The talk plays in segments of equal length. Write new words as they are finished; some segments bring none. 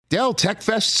Dell Tech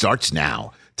Fest starts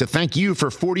now. To thank you for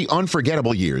 40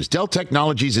 unforgettable years, Dell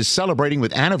Technologies is celebrating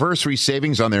with anniversary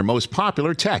savings on their most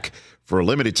popular tech. For a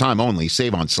limited time only,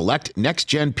 save on select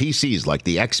next-gen PCs like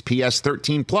the XPS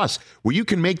 13 Plus, where you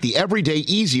can make the everyday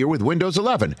easier with Windows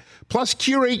 11. Plus,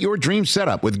 curate your dream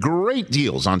setup with great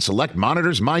deals on select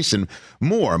monitors, mice, and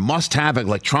more must-have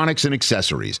electronics and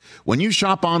accessories. When you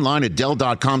shop online at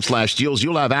Dell.com/deals,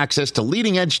 you'll have access to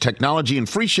leading-edge technology and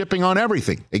free shipping on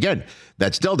everything. Again,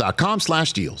 that's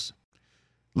Dell.com/deals.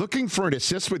 Looking for an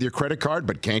assist with your credit card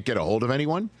but can't get a hold of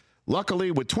anyone?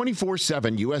 Luckily, with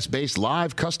 24/7 U.S.-based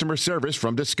live customer service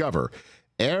from Discover,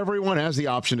 everyone has the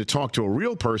option to talk to a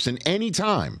real person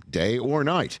anytime, day or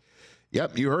night.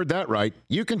 Yep, you heard that right.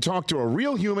 You can talk to a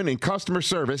real human in customer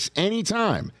service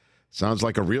anytime. Sounds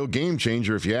like a real game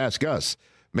changer if you ask us.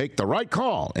 Make the right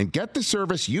call and get the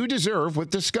service you deserve with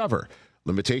Discover.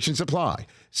 Limitations apply.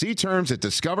 See terms at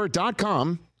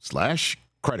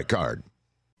discover.com/credit card.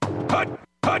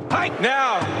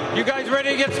 Now, you guys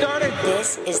ready to get started?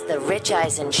 This is the Rich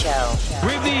Eisen Show.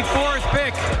 With the fourth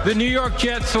pick, the New York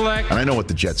Jets select. And I know what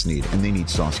the Jets need, and they need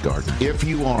Sauce Gardner. If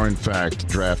you are, in fact,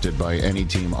 drafted by any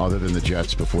team other than the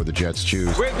Jets before the Jets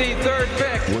choose, With the third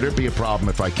pick, would it be a problem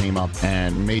if I came up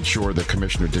and made sure the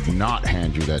commissioner did not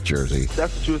hand you that jersey?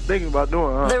 That's what you was thinking about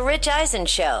doing, huh? The Rich Eisen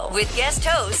Show with guest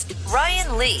host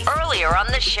Ryan Lee. Earlier on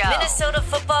the show, Minnesota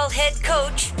football head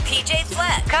coach PJ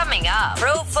Fleck. Coming up,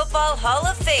 Pro Football Hall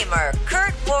of Famer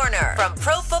Kurt Warner. From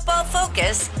Pro Football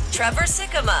Focus, Trevor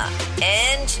Sikkema.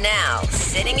 And now,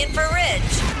 sitting in for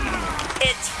Rich,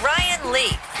 it's Ryan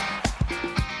Lee.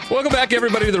 Welcome back,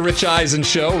 everybody, to the Rich Eisen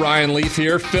Show. Ryan Leaf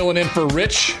here, filling in for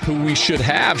Rich, who we should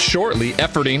have shortly,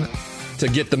 efforting to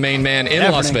get the main man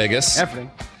in Las Vegas.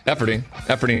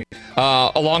 Efforting.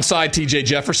 Alongside TJ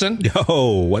Jefferson.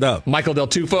 Yo, what up? Michael Del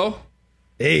Tufo.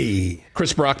 Hey.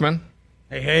 Chris Brockman.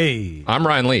 Hey. I'm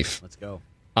Ryan Leaf. Let's go.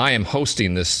 I am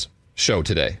hosting this show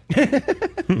today.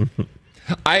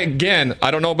 I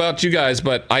don't know about you guys,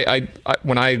 but I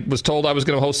when I was told I was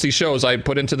going to host these shows, I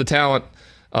put into the talent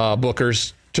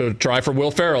bookers to try for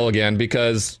Will Ferrell again,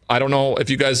 because I don't know if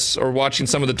you guys are watching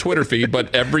some of the Twitter feed,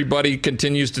 but everybody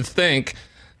continues to think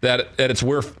that it's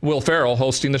Will Ferrell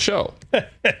hosting the show.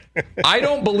 I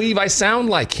don't believe I sound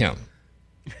like him.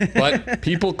 But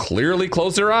people clearly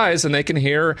close their eyes and they can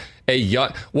hear a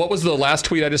young... What was the last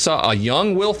tweet I just saw? A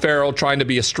young Will Ferrell trying to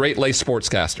be a straight-laced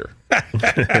sportscaster.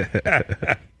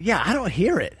 Yeah, I don't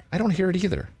hear it. I don't hear it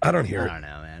either. I don't hear it. I don't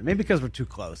know, man. Maybe because we're too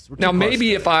close.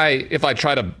 Maybe if I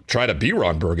try to be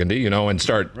Ron Burgundy, and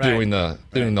start doing the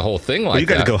whole thing like that. You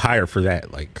got to go higher for that.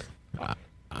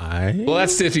 Well,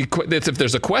 that's if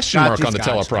there's a question mark on the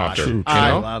teleprompter.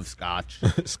 I love Scotch.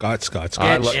 Scotch.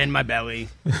 Itch in my belly.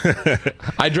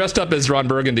 I dressed up as Ron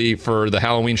Burgundy for the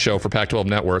Halloween show for Pac-12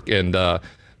 Network, and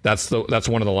that's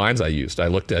one of the lines I used. I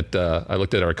looked at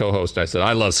our co-host. And I said,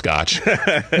 "I love Scotch."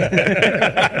 The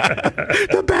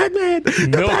bad man.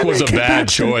 Milk was a bad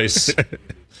choice.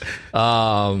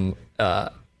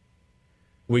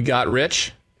 We got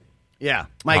Rich. Yeah,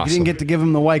 Mike, Awesome. You didn't get to give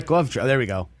him the white glove. There we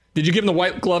go. Did you give him the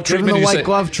white glove Give him treatment? the white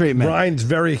glove treatment. Ryan's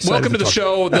very excited. Welcome to the talk.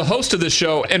 show, the host of the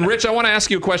show. And Rich, I want to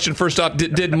ask you a question first off.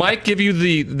 Did Mike give you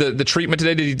the treatment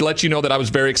today? Did he let you know that I was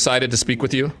very excited to speak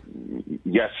with you?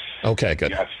 Yes. Okay,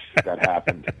 good. Yes, that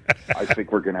happened. I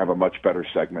think we're going to have a much better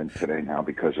segment today now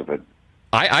because of it.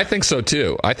 I think so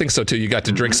too. You got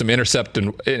to drink some Intercept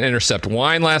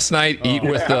wine last night. Eat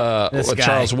with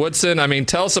Charles Woodson. I mean,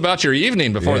 tell us about your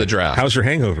evening before the draft. How's your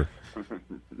hangover?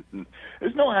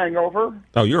 There's no hangover.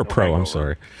 Oh, you're a pro. Hangover. I'm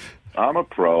sorry. I'm a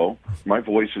pro. My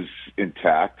voice is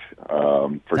intact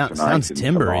for tonight sounds and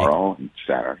timbery. tomorrow and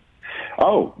Saturday.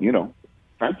 Oh,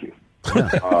 thank you.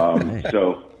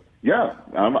 So, yeah,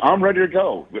 I'm ready to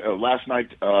go. Last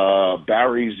night,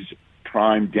 Barry's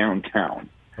Prime Downtown.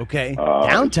 Okay,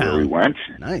 Downtown. Where we went.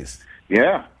 Nice.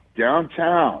 Yeah,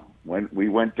 downtown. When we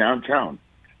went downtown,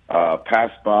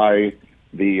 passed by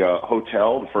the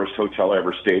hotel, the first hotel I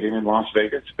ever stayed in Las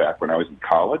Vegas, back when I was in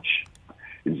college.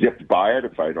 Zipped by it.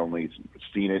 If I'd only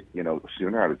seen it,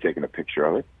 sooner, I'd have taken a picture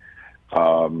of it.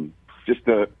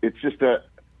 It's just a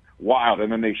wild. And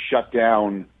then they shut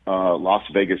down Las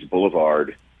Vegas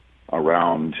Boulevard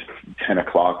around 10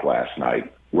 o'clock last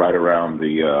night, right around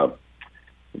the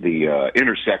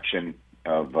intersection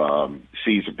of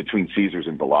between Caesars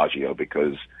and Bellagio,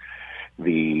 because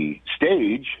the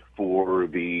stage for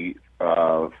the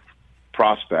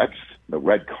prospects, the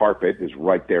red carpet, is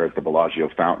right there at the Bellagio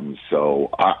fountains. So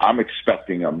I'm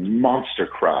expecting a monster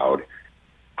crowd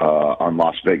on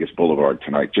Las Vegas Boulevard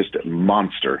tonight, just a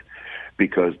monster,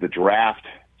 because the draft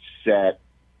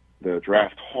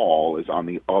hall is on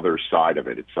the other side of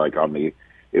it. It's like on the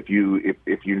if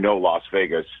you know Las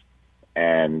Vegas,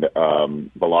 and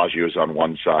Bellagio is on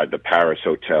one side, the Paris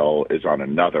Hotel is on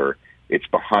another. It's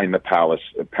behind the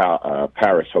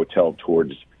Paris Hotel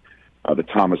towards the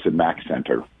Thomas and Mack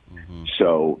Center. Mm-hmm.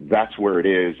 So that's where it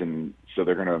is, and so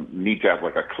they're going to need to have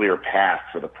like a clear path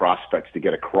for the prospects to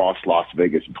get across Las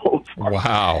Vegas Boulevard.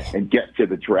 Wow. And get to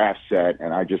the draft set,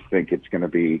 and I just think it's going to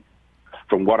be,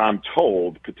 from what I'm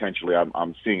told, potentially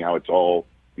I'm seeing how it's all,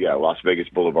 Las Vegas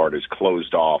Boulevard is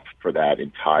closed off for that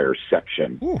entire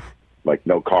section. Ooh. Like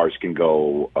no cars can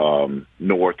go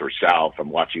north or south. I'm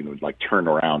watching them like turn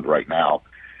around right now.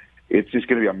 It's just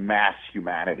going to be a mass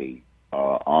humanity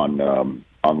on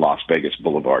Las Vegas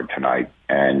Boulevard tonight,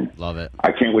 and love it.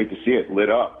 I can't wait to see it lit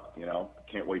up.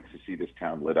 I can't wait to see this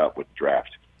town lit up with the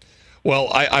draft. Well,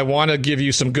 I want to give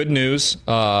you some good news.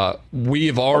 We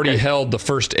have already held the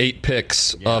first 8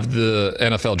 picks of the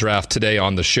NFL draft today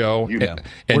on the show,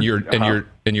 and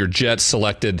your Jets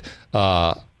selected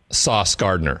Sauce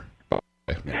Gardner.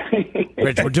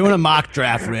 Rich, we're doing a mock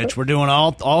draft, Rich. We're doing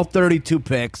all 32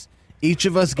 picks. Each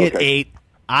of us get 8.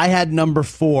 I had number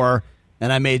 4,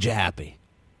 and I made you happy.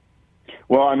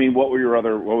 Well, I mean, what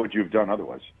would you have done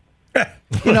otherwise? I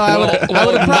would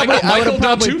have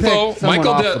probably picked someone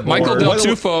off the board. Michael Del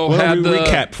Tufo had the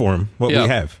recap for him. What we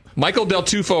have. Michael Del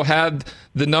Tufo had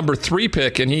the number 3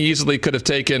 pick, and he easily could have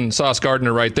taken Sauce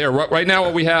Gardner right there. Right now,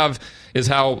 what we have is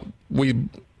how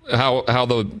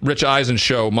the Rich Eisen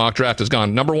show mock draft has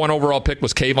gone. Number 1 overall pick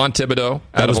was Kayvon Thibodeau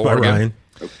out of Oregon.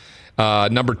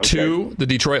 Number 2, the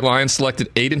Detroit Lions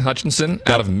selected Aiden Hutchinson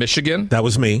out of Michigan. That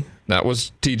was me. That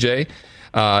was TJ.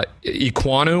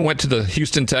 Iquanu went to the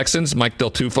Houston Texans. Mike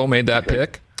Del Tufo made that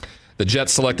pick. The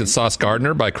Jets selected Sauce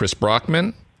Gardner by Chris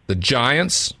Brockman. The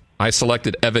Giants, I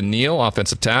selected Evan Neal,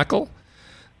 offensive tackle.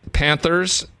 The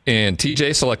Panthers and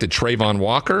TJ selected Trayvon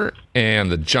Walker. And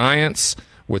the Giants,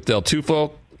 with Del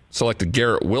Tufo, selected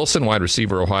Garrett Wilson, wide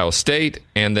receiver, Ohio State.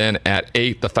 And then at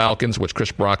 8, the Falcons, which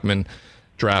Chris Brockman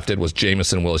drafted, was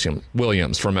Jamison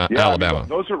Williams from Alabama. I mean,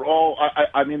 those are all.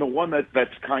 I mean, the one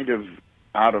that's kind of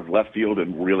out of left field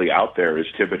and really out there is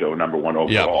Thibodeau, number 1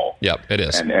 overall. Yep, it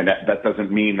is. And that doesn't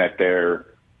mean that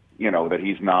that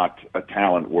he's not a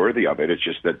talent worthy of it. It's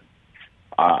just that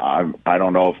I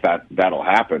don't know if that'll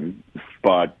happen,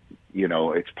 but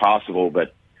it's possible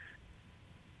that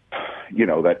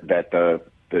that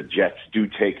the Jets do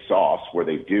take Sauce where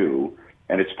they do.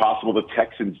 And it's possible the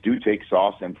Texans do take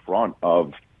Sauce in front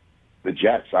of the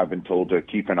Jets. I've been told to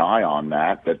keep an eye on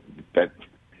that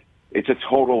it's a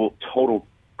total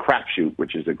crapshoot,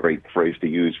 which is a great phrase to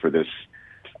use for this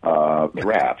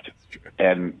draft.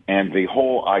 And the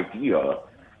whole idea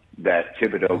that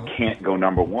Thibodeau can't go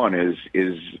number 1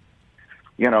 is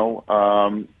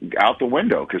out the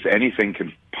window, because anything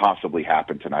can possibly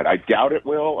happen tonight. I doubt it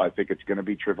will. I think it's going to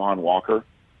be Trayvon Walker,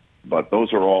 but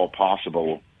those are all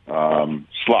possible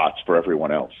slots for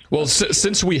everyone else. Well,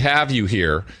 since we have you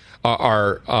here,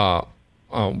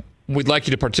 we'd like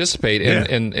you to participate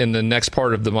in the next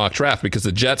part of the mock draft, because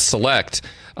the Jets select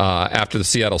after the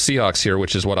Seattle Seahawks here,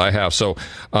 which is what I have. So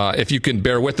if you can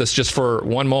bear with us just for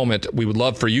one moment, we would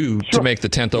love for you to make the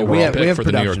 10th overall pick for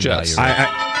the New York Jets.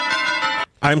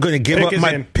 I'm going to give up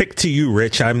my pick to you,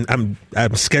 Rich. I'm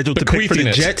scheduled to pick for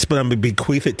the Jets, but I'm going to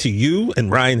bequeath it to you, and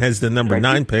Ryan has the number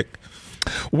 9 pick.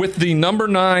 With the number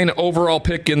 9 overall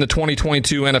pick in the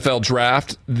 2022 NFL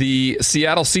Draft, the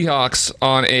Seattle Seahawks,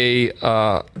 on a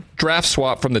draft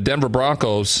swap from the Denver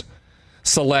Broncos,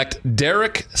 select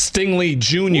Derek Stingley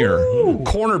Jr.,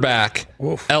 cornerback,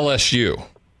 LSU.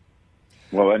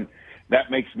 Well, and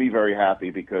that makes me very happy,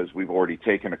 because we've already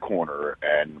taken a corner,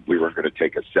 and we were going to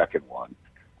take a second one.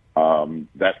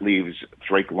 That leaves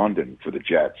Drake London for the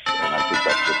Jets, and I think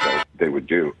that's what they would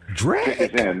do. Drake is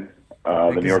in.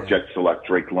 The New York Jets select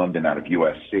Drake London out of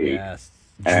USC. Yes.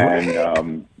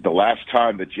 And the last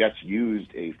time the Jets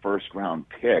used a first-round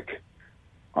pick,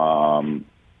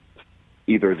 either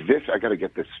this, I got to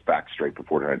get this back straight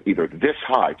beforehand, either this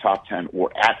high, top 10,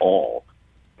 or at all,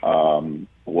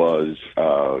 was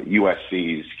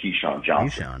USC's Keyshawn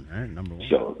Johnson. Right, number 1.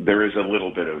 So there is a little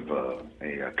bit of a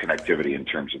connectivity in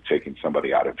terms of taking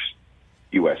somebody out of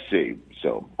USC.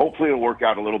 So hopefully it'll work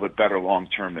out a little bit better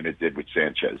long-term than it did with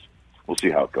Sanchez. We'll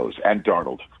see how it goes. And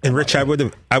Darnold. And Rich, I would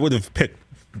have picked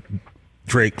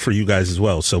Drake for you guys as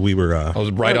well. So we were. I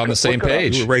was right on the same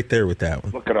page. We were right there with that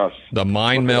one. Look at us. The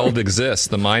mind meld exists.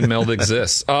 The mind meld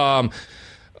exists.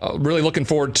 Really looking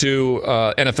forward to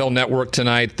NFL Network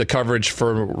tonight. The coverage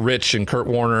for Rich and Kurt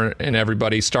Warner and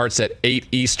everybody starts at 8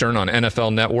 Eastern on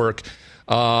NFL Network.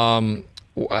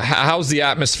 how's the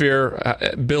atmosphere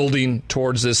building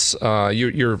towards this?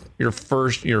 Your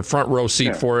front row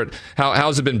seat for it.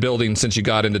 How's it been building since you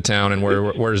got into town, and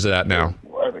where is it at now?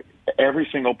 Every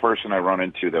single person I run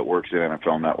into that works at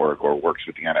NFL Network or works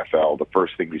with the NFL, the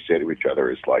first thing we say to each other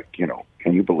is like,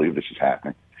 can you believe this is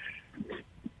happening?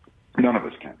 None of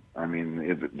us can. I mean,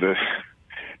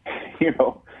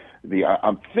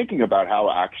 I'm thinking about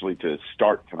how actually to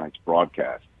start tonight's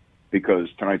broadcast, because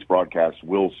tonight's broadcast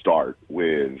will start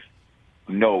with,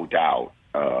 no doubt,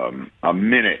 a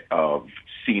minute of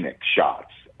scenic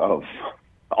shots of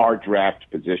our draft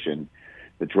position,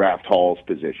 the draft hall's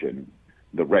position,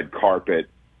 the red carpet,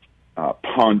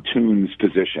 pontoons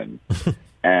position,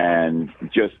 and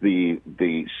just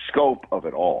the scope of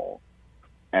it all,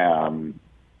 and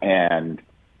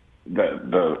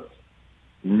the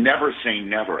never say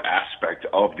never aspect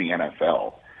of the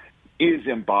NFL is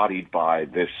embodied by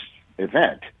this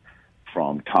event,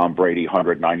 from Tom Brady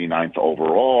 199th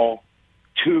overall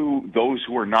to those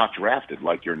who are not drafted,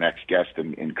 like your next guest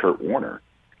in Kurt Warner,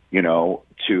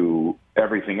 to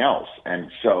everything else. And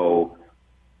so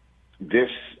this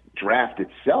draft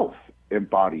itself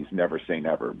embodies never say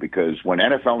never, because when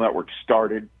NFL Network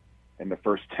started in the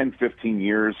first 10, 15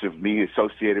 years of me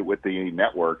associated with the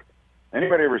network,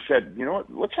 anybody ever said,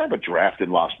 let's have a draft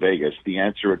in Las Vegas, the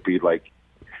answer would be like,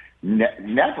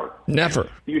 never. Never.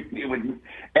 It would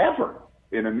ever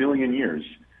in a million years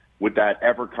would that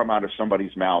ever come out of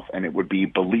somebody's mouth, and it would be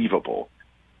believable.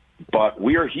 But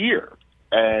we are here,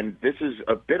 and this is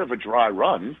a bit of a dry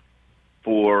run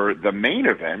for the main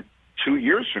event 2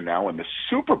 years from now, and the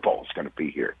Super Bowl is going to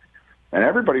be here. And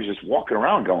everybody's just walking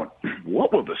around going,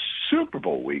 what will the Super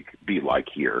Bowl week be like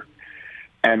here?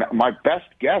 And my best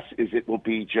guess is it will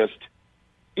be just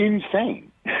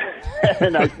insane.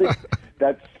 And I think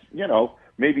that's,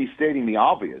 maybe stating the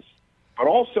obvious, but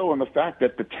also in the fact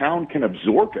that the town can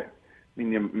absorb it. I mean,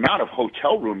 the amount of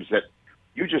hotel rooms that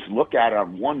you just look at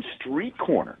on one street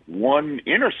corner, one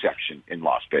intersection in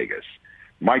Las Vegas,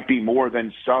 might be more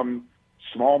than some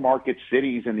small market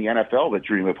cities in the NFL that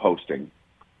dream of hosting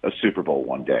a Super Bowl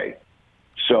one day.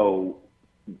 So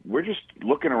we're just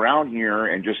looking around here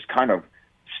and just kind of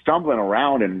stumbling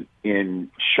around in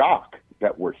shock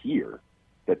that we're here,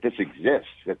 that this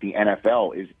exists, that the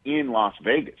NFL is in Las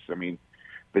Vegas. I mean,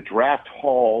 the draft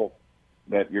hall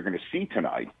that you're going to see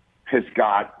tonight has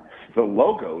got the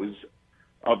logos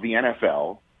of the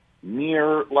NFL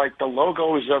near like the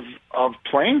logos of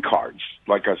playing cards,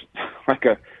 like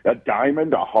a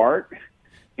diamond, a heart,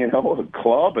 a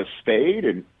club, a spade,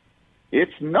 and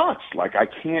it's nuts. Like, I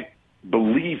can't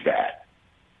believe that.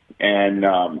 And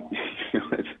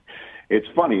it's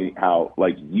funny how,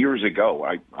 like, years ago,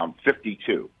 I'm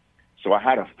 52, so I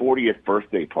had a 40th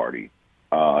birthday party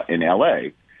in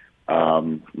L.A.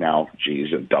 Now,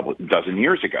 a dozen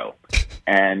years ago,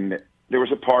 and there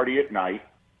was a party at night.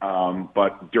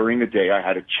 But during the day, I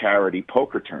had a charity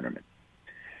poker tournament,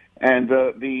 and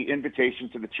the invitation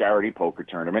to the charity poker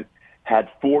tournament had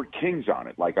 4 kings on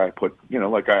it. Like I put,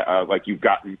 like you've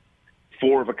gotten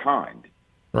 4 of a kind,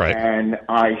 right? And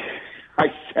I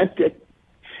sent it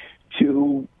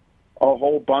to a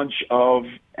whole bunch of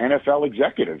NFL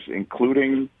executives,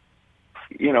 including,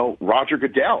 Roger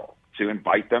Goodell, to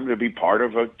invite them to be part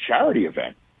of a charity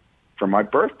event for my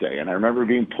birthday. And I remember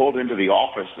being pulled into the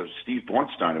office of Steve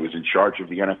Bornstein, who was in charge of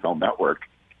the NFL Network.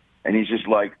 And he's just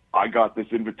like, I got this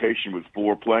invitation with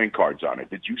 4 playing cards on it.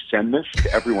 Did you send this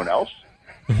to everyone else?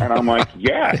 And I'm like,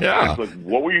 yeah. He's like,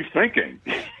 what were you thinking?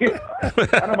 And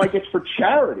I'm like, it's for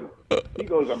charity. He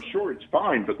goes, I'm sure it's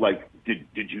fine, but like, did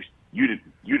you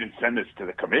didn't send this to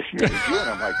the commissioner, did you? And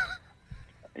I'm like,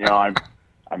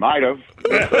 I might have.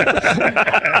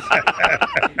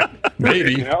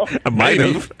 Maybe. I might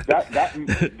have.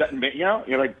 That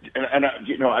you're like, and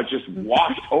I just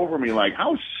washed over me like,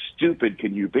 how stupid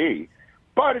can you be?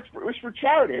 But it was for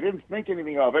charity. I didn't think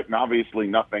anything of it, and obviously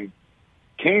nothing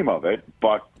came of it.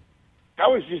 But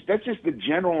that's just the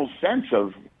general sense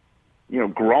of,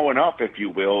 growing up, if you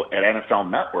will, at NFL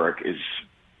Network is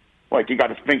like, you got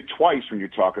to think twice when you're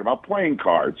talking about playing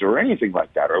cards or anything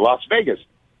like that, or Las Vegas.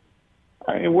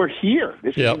 I mean, we're here.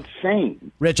 This is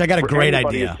insane. Rich, I got a great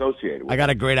idea. I got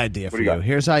a great idea for you.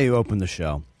 Here's how you open the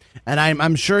show. And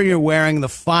I'm sure you're wearing the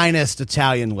finest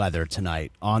Italian leather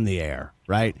tonight on the air,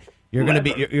 right? You're going to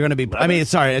be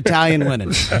Italian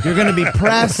linen. You're going to be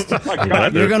pressed.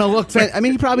 You're going to look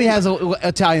he probably has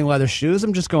Italian leather shoes.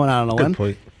 I'm just going out on a limb.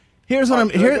 Point. Here's what I'm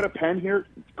here. Should I get a pen here?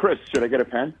 Chris, should I get a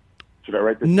pen? Should I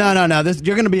write this? No.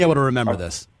 You're going to be able to remember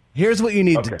this. Here's what you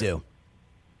need to do.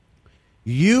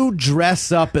 You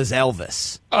dress up as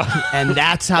Elvis, and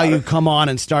that's how you come on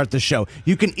and start the show.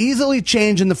 You can easily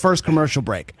change in the first commercial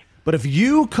break. But if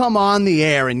you come on the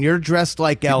air and you're dressed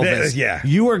like Elvis,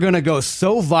 you are going to go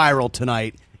so viral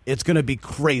tonight, it's going to be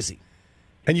crazy.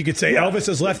 And you could say Elvis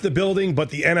has left the building,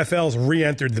 but the NFL's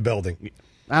re-entered the building.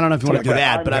 I don't know if you want to do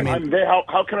that, but I mean... I'm there.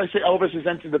 How can I say Elvis has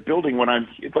entered the building when I'm...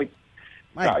 It's like,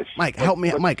 guys. Mike, help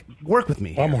me. Mike, work with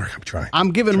me. I'm trying.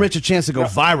 I'm giving Rich a chance to go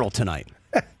viral tonight.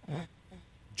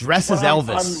 Dress as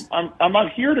Elvis. I'm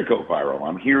not here to go viral.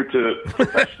 I'm here to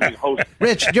professionally host.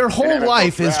 Rich, your whole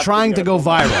life is trying to go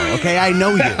viral, okay? I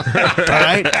know you, all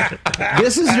right?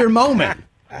 This is your moment.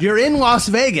 You're in Las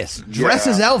Vegas. Dress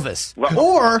as Elvis.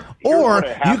 Well, or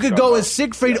you could go as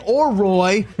Siegfried or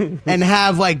Roy and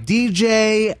have, like,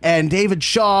 DJ and David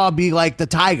Shaw be, like, the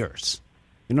Tigers.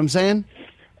 You know what I'm saying?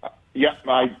 Yeah,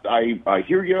 I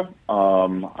hear you.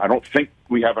 I don't think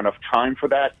we have enough time for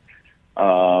that.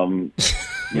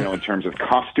 In terms of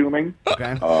costuming,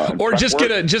 okay, or just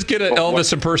get an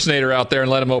Elvis impersonator out there and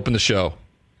let him open the show.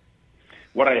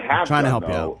 What I have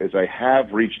done, is I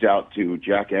have reached out to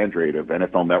Jack Andrade of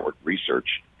NFL Network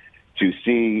Research to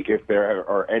see if there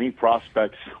are any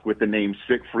prospects with the name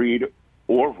Siegfried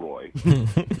or Roy,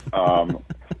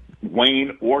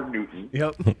 Wayne or Newton,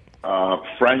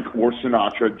 Frank or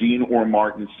Sinatra, Dean or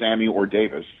Martin, Sammy or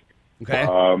Davis. Okay.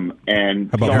 And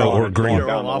how about Mo or Green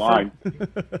down the line,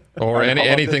 or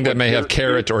anything that may have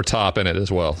carrot or top in it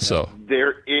as well. So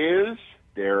there is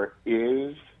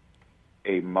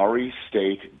a Murray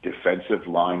State defensive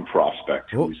line prospect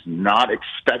who's not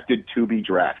expected to be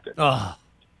drafted, but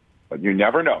you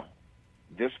never know.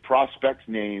 This prospect's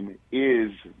name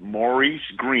is Maurice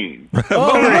Green.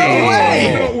 No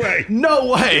way! No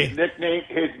way!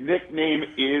 His nickname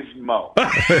is Mo.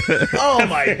 Oh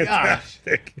my gosh!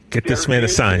 Get this man a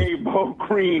sign. A Mo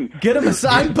Green. Get him a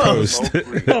signpost.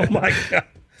 Oh my God!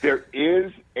 There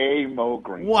is a Mo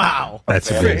Green. Wow, that's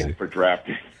amazing for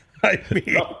drafting.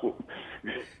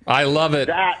 I love it.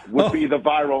 That would be the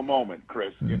viral moment,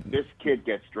 Chris. If this kid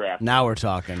gets drafted, now we're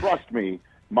talking. Trust me.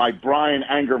 My Brian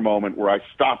Anger moment where I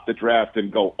stop the draft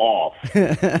and go off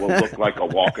will look like a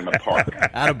walk in the park.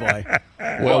 Attaboy.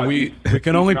 Well, we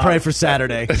can only pray for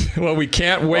Saturday. Well, we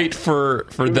can't wait for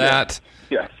that.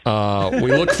 Yes.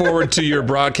 We look forward to your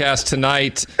broadcast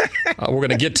tonight. We're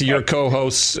going to get to your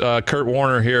co-host, Kurt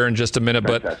Warner, here in just a minute.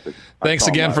 Fantastic. But thanks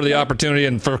again for the opportunity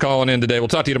and for calling in today. We'll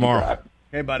talk to you tomorrow.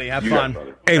 Hey, buddy. Have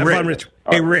fun. Hey, Rich.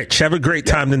 Hey, Rich. Have a great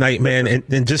time tonight, man.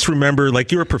 And just remember, like,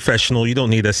 you're a professional. You don't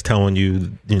need us telling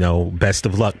you, best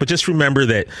of luck. But just remember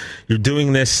that you're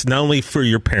doing this not only for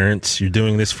your parents, you're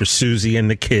doing this for Susie and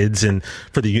the kids and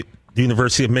for the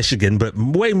University of Michigan. But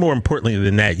way more importantly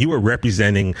than that, you are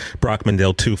representing Brockman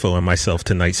Del Tufo and myself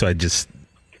tonight. So I just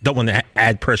don't want to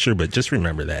add pressure, but just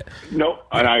remember that. No,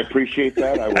 and I appreciate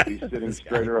that. I will be sitting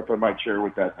straighter up in my chair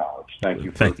with that knowledge. Thank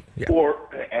you. Yeah. Or,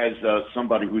 as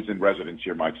somebody who's in residence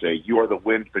here might say, you are the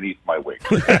wind beneath my wings.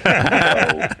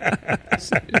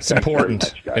 It's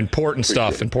important. Important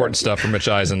stuff. Important stuff from Rich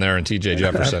Eisen there and TJ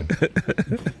Jefferson.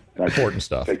 Important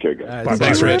stuff. Take care, guys. Bye.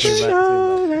 Thanks, Rich.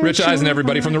 Rich Eisen,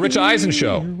 everybody, from the Rich Eisen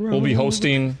Show. We'll be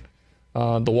hosting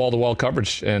the wall-to-wall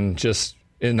coverage and just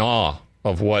in awe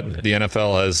of what the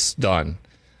NFL has done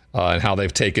and how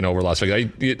they've taken over Las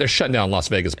Vegas. They're shutting down Las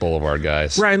Vegas Boulevard,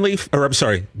 guys. Ryan Leaf, or I'm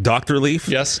sorry, Dr. Leaf.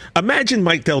 Yes. Imagine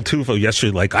Mike Del Tufo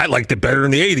yesterday, like, I liked it better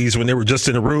in the 80s when they were just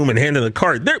in a room and handing the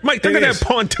card. Mike, they're going to have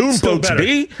pontoon boats,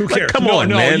 B. Who cares? Come on,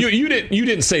 man. You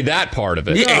didn't say that part of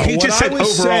it. Yeah, he just said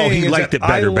overall he liked it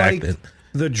better back then.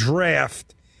 The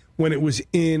draft when it was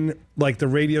in like the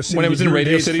Radio City. When it was in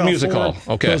Radio City Music Hall.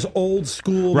 Okay. Those old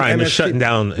school. Ryan was shutting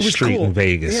down a street in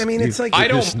Vegas. Yeah, I mean, it's like I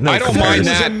don't mind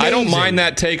that. I don't mind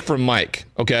that take from Mike.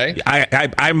 Okay.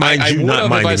 I mind you not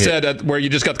minding it. If I said where you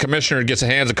just got the commissioner and gets a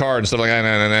hands a card and stuff like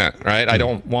that, right? I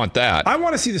don't want that. I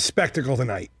want to see the spectacle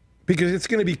tonight because it's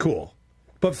going to be cool.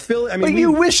 But Phil, I mean, but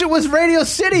you wish it was Radio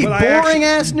City, boring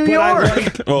ass New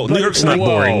York. Well, New York's not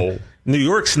boring. New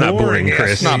York's not boring,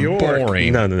 Chris. It's not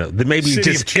boring. No. Maybe City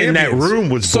just in that room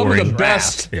was boring. Some of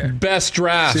the best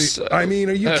drafts. I mean,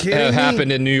 are you kidding me?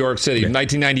 Happened in New York City.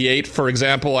 1998, for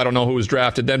example. I don't know who was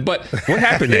drafted then, but what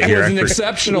happened that year? It was an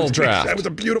exceptional draft. That was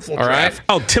a beautiful draft.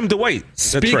 All Oh, right. Tim DeWitt.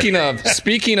 Speaking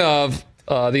of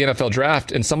the NFL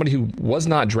draft, and somebody who was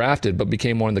not drafted but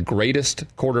became one of the greatest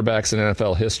quarterbacks in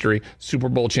NFL history, Super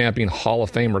Bowl champion, Hall of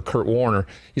Famer Kurt Warner.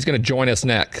 He's going to join us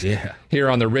next here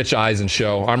on the Rich Eisen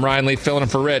Show. I'm Ryan Leaf, filling in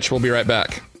for Rich. We'll be right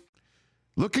back.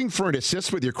 Looking for an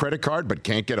assist with your credit card but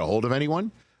can't get a hold of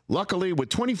anyone? Luckily, with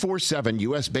 24/7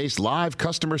 U.S.-based live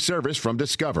customer service from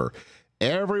Discover,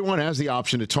 everyone has the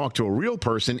option to talk to a real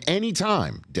person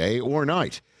anytime, day or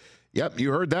night. Yep,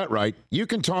 you heard that right. You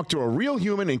can talk to a real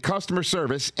human in customer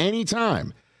service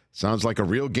anytime. Sounds like a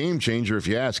real game changer if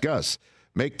you ask us.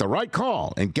 Make the right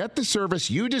call and get the service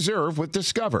you deserve with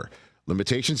Discover.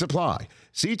 Limitations apply.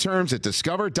 See terms at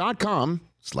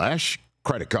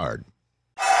discover.com/credit card.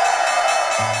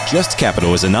 Just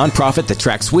Capital is a nonprofit that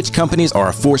tracks which companies are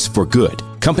a force for good.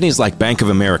 Companies like Bank of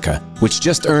America, which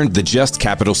just earned the Just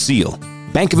Capital seal.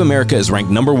 Bank of America is ranked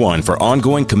 #1 for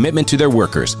ongoing commitment to their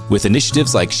workers with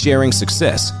initiatives like Sharing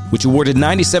Success, which awarded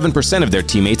 97% of their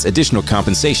teammates additional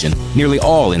compensation, nearly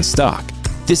all in stock.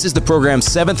 This is the program's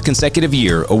 7th consecutive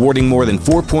year, awarding more than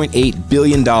 $4.8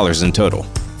 billion in total.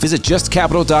 Visit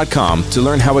justcapital.com to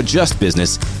learn how a just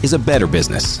business is a better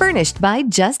business. Furnished by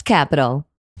Just Capital.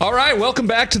 All right, welcome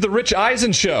back to the Rich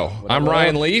Eisen Show. I'm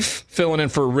Ryan Leaf, filling in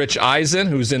for Rich Eisen,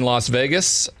 who's in Las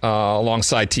Vegas,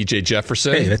 alongside TJ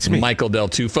Jefferson, hey, that's me. Michael Del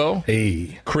Tufo,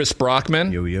 hey, Chris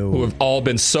Brockman, who have all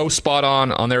been so spot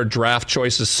on their draft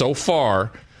choices so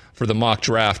far for the mock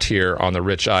draft here on the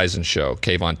Rich Eisen Show.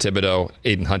 Kayvon Thibodeau,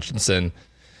 Aiden Hutchinson,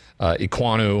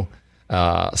 Iquanu,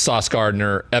 Sauce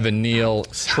Gardner, Evan Neal,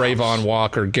 Trayvon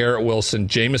Walker, Garrett Wilson,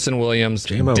 Jamison Williams,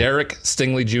 Derek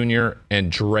Stingley Jr.,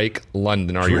 and Drake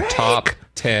London are your top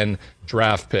 10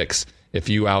 draft picks. If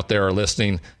you out there are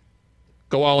listening,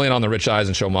 go all in on the Rich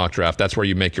Eisen Show mock draft. That's where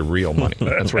you make your real money.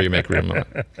 That's where you make real money.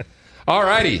 All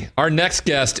righty. Our next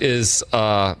guest is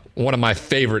one of my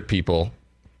favorite people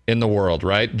in the world,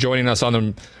 right? Joining us on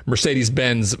the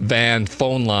Mercedes-Benz van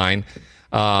phone line,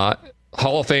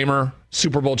 Hall of Famer,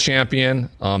 Super Bowl champion,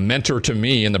 mentor to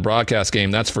me in the broadcast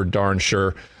game, that's for darn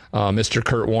sure, Mr.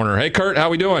 Kurt Warner. Hey, Kurt, how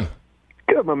we doing?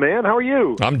 Good, my man. How are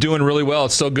you? I'm doing really well.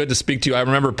 It's so good to speak to you. I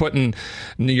remember putting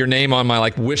your name on my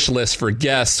wish list for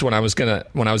guests when I was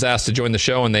asked to join the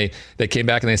show, and they came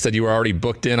back and they said you were already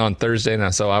booked in on Thursday,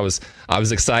 and so I was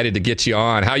excited to get you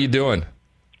on. How you doing?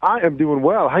 I am doing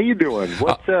well. How you doing?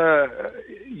 What's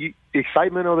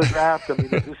excitement of the draft? I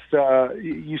mean, is this,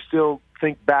 you still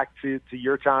think back to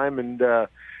your time and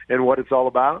what it's all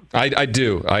about? I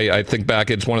do. I think back.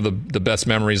 It's one of the best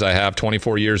memories I have.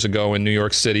 24 years ago in New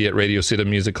York City at Radio City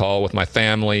Music Hall with my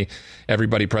family,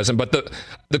 everybody present. But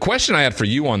the question I had for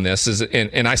you on this is,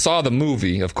 and I saw the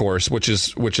movie, of course, which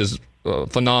is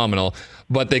phenomenal.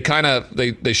 But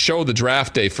they show the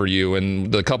draft day for you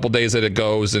and the couple days that it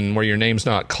goes and where your name's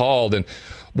not called. And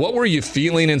what were you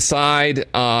feeling inside,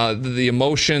 the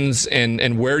emotions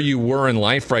and where you were in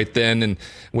life right then and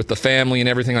with the family and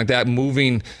everything like that,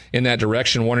 moving in that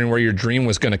direction, wondering where your dream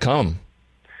was going to come?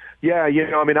 Yeah,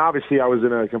 I mean, obviously I was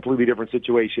in a completely different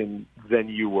situation than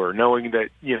you were, knowing that,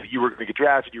 you were going to get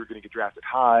drafted, you were going to get drafted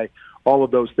high, all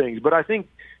of those things. But I think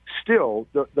still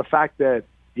the fact that,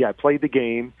 I played the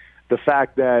game, the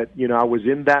fact that, I was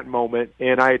in that moment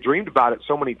and I had dreamed about it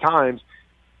so many times,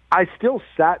 I still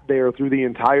sat there through the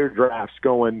entire drafts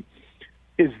going,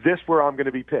 is this where I'm going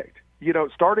to be picked?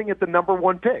 Starting at the number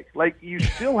 1 pick. You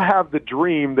still have the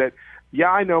dream that,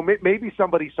 I know, maybe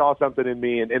somebody saw something in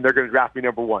me and they're going to draft me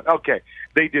number 1. Okay,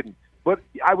 they didn't. But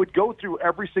I would go through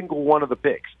every single one of the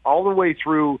picks, all the way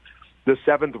through the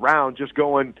 7th round, just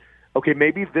going, okay,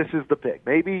 maybe this is the pick.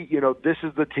 Maybe, this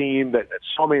is the team that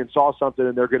saw me and saw something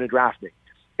and they're going to draft me.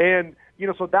 And,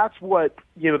 so that's what,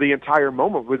 the entire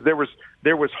moment was. There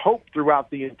was hope throughout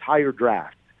the entire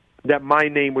draft that my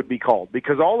name would be called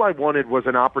because all I wanted was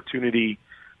an opportunity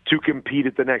to compete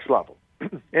at the next level.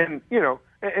 And,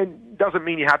 and doesn't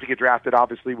mean you have to get drafted.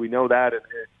 Obviously, we know that,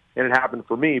 and it happened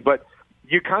for me. But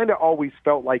you kind of always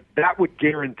felt like that would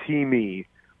guarantee me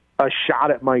a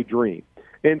shot at my dream.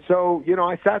 And so,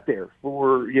 I sat there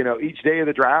for, each day of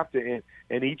the draft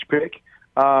and each pick,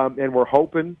 and was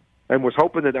hoping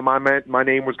that my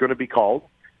name was going to be called.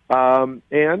 And,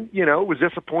 it was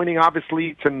disappointing,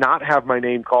 obviously, to not have my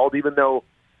name called, even though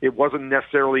it wasn't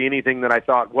necessarily anything that I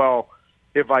thought, well,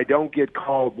 if I don't get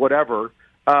called, whatever.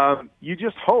 You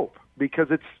just hope because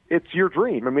it's your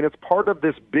dream. I mean, it's part of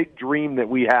this big dream that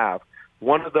we have.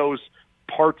 One of those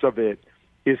parts of it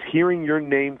is hearing your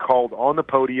name called on the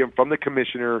podium from the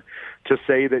commissioner to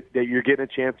say that you're getting a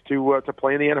chance to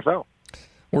play in the NFL.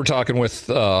 We're talking with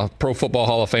Pro Football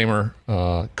Hall of Famer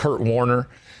Kurt Warner.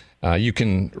 You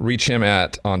can reach him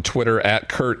on Twitter at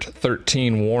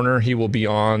Kurt13Warner. He will be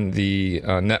on the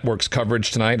network's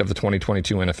coverage tonight of the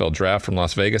 2022 NFL Draft from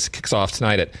Las Vegas. It kicks off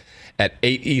tonight at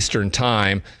 8 Eastern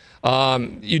Time.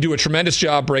 You do a tremendous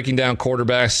job breaking down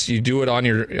quarterbacks. You do it on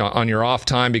your off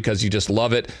time because you just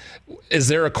love it. Is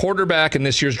there a quarterback in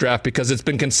this year's draft, because it's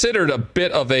been considered a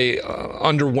bit of a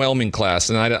underwhelming class,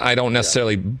 and I don't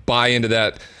necessarily buy into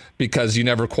that because you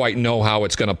never quite know how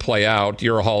it's going to play out.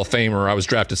 You're a Hall of Famer. I was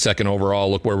drafted second overall.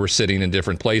 Look where we're sitting in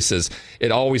different places.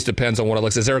 It always depends on what it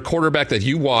looks. Is there a quarterback that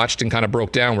you watched and kind of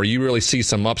broke down where you really see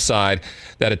some upside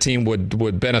that a team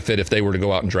would benefit if they were to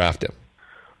go out and draft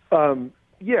him?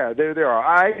 Yeah, there are.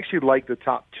 I actually like the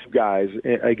top two guys,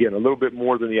 again, a little bit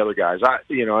more than the other guys.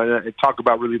 And I talk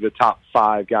about really the top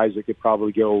five guys that could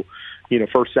probably go,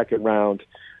 first, second round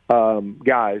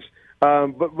guys.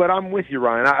 But I'm with you,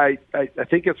 Ryan. I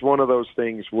think it's one of those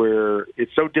things where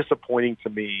it's so disappointing to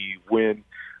me when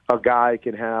a guy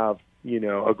can have,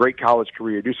 a great college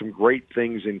career, do some great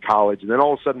things in college, and then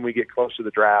all of a sudden we get close to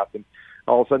the draft, and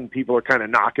all of a sudden people are kind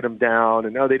of knocking them down,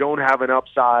 and they don't have an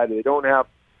upside, they don't have,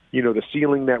 the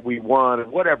ceiling that we want,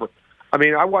 and whatever. I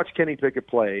mean, I watched Kenny Pickett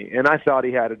play, and I thought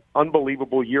he had an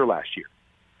unbelievable year last year.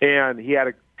 And he had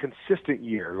a consistent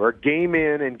year, or game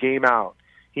in and game out.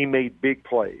 He made big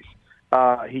plays.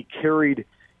 He carried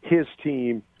his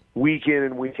team week in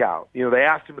and week out. They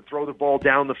asked him to throw the ball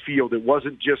down the field. It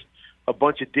wasn't just a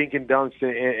bunch of dink and dunks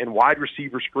and wide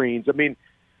receiver screens. I mean,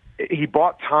 he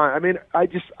bought time. I mean,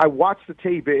 I watched the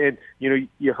tape, and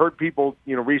you heard people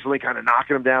recently kind of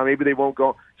knocking him down. Maybe they won't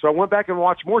go. So I went back and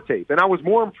watched more tape, and I was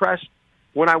more impressed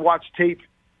when I watched tape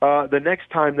the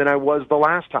next time than I was the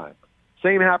last time.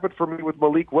 Same happened for me with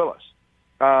Malik Willis.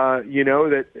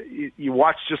 That you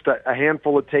watch just a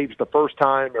handful of tapes the first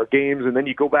time or games, and then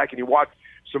you go back and you watch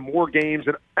some more games,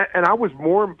 and I was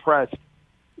more impressed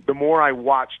the more I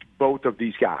watched both of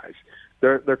these guys.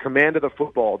 Their command of the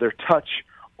football, their touch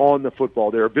on the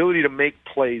football, their ability to make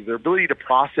plays, their ability to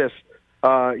process,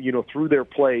 through their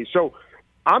plays. So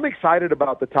I'm excited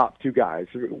about the top two guys.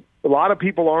 A lot of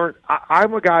people aren't.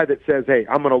 I'm a guy that says, hey,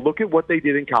 I'm going to look at what they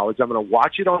did in college. I'm going to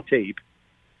watch it on tape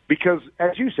because,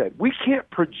 as you said, we can't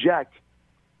project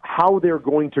how they're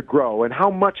going to grow and how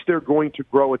much they're going to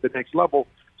grow at the next level.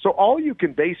 So all you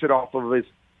can base it off of is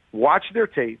watch their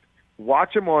tape,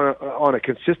 watch them on a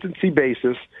consistency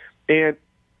basis, and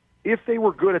if they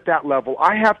were good at that level,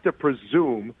 I have to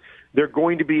presume they're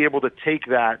going to be able to take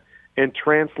that and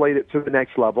translate it to the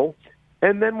next level,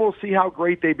 and then we'll see how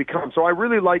great they become. So I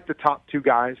really like the top two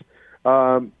guys,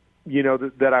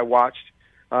 that I watched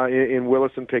in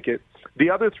Willis and Pickett.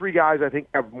 The other three guys, I think,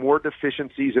 have more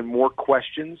deficiencies and more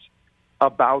questions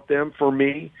about them for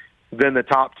me than the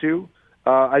top two.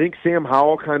 I think Sam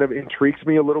Howell kind of intrigues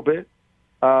me a little bit.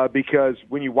 Because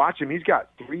when you watch him, he's got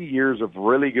 3 years of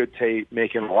really good tape,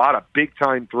 making a lot of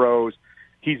big-time throws.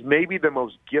 He's maybe the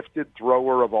most gifted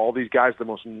thrower of all these guys, the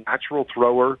most natural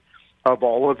thrower of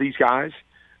all of these guys.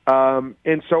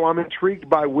 And so I'm intrigued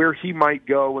by where he might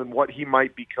go and what he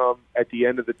might become at the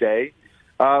end of the day.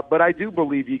 But I do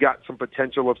believe you got some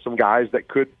potential of some guys that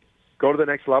could go to the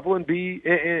next level and be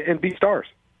stars.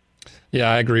 Yeah,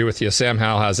 I agree with you. Sam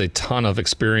Howell has a ton of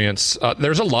experience.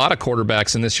 There's a lot of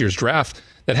quarterbacks in this year's draft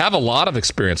that have a lot of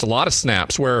experience, a lot of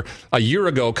snaps, where a year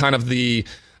ago kind of the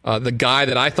guy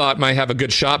that I thought might have a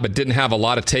good shot but didn't have a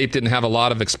lot of tape, didn't have a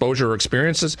lot of exposure or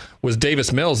experiences was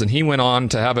Davis Mills, and he went on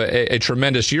to have a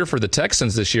tremendous year for the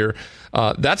Texans this year.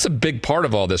 That's a big part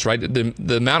of all this, right?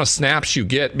 The amount of snaps you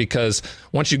get, because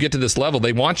once you get to this level,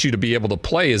 they want you to be able to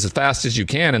play as fast as you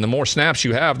can, and the more snaps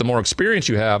you have, the more experience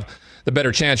you have, the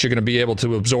better chance you're going to be able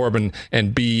to absorb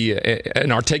and be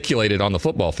and articulate it on the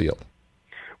football field.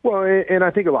 Well, and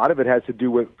I think a lot of it has to do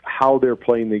with how they're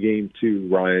playing the game too,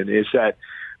 Ryan, is that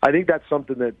I think that's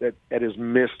something that is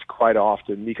missed quite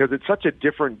often because it's such a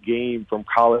different game from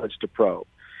college to pro.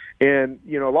 And,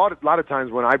 a lot of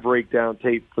times when I break down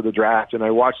tape for the draft and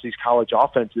I watch these college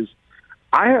offenses,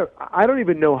 I don't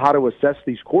even know how to assess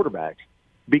these quarterbacks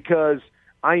because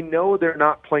I know they're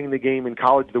not playing the game in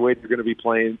college the way they're going to be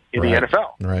playing in the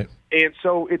NFL. Right. And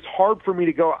so it's hard for me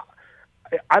to go,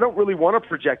 I don't really want to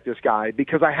project this guy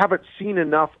because I haven't seen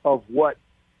enough of what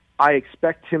I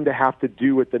expect him to have to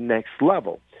do at the next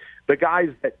level. The guys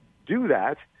that do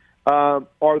that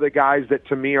are the guys that,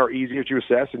 to me, are easier to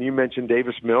assess. And you mentioned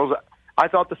Davis Mills. I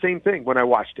thought the same thing when I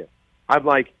watched him. I'm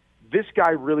like, this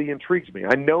guy really intrigues me.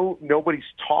 I know nobody's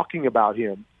talking about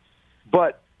him,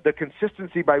 but the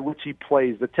consistency by which he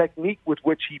plays, the technique with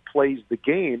which he plays the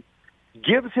game,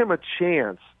 gives him a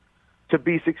chance to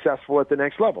be successful at the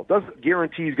next level. Doesn't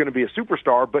guarantee he's going to be a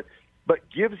superstar, but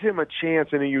gives him a chance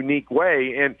in a unique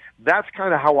way, and that's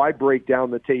kind of how I break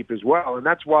down the tape as well, and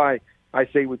that's why I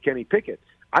say with Kenny Pickett,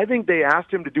 I think they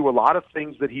asked him to do a lot of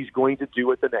things that he's going to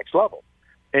do at the next level,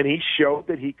 and he showed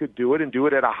that he could do it and do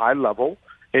it at a high level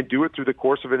and do it through the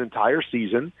course of an entire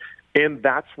season, and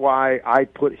that's why I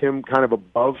put him kind of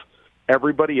above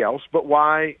everybody else, but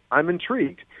why I'm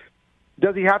intrigued.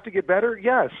 Does he have to get better?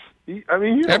 Yes. I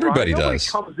mean, everybody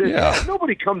does.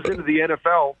 Nobody comes into the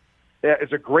NFL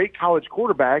is a great college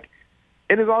quarterback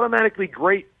and is automatically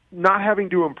great not having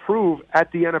to improve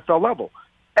at the NFL level.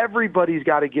 Everybody's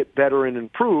got to get better and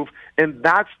improve, and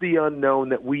that's the unknown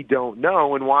that we don't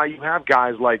know, and why you have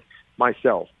guys like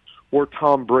myself or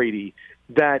Tom Brady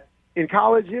that in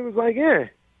college it was like,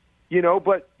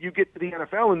 but you get to the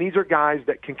NFL, and these are guys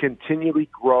that can continually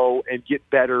grow and get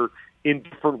better in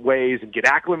different ways and get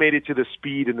acclimated to the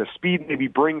speed, and the speed maybe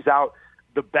brings out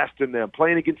the best in them.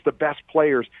 Playing against the best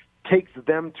players takes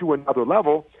them to another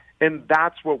level, and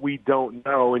that's what we don't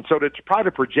know. And so to try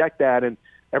to project that and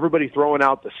everybody throwing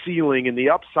out the ceiling and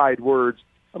the upside words,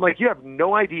 I'm like, you have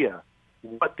no idea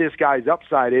what this guy's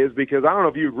upside is, because I don't know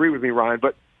if you agree with me, Ryan,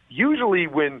 but usually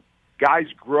when guys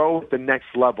grow at the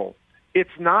next level,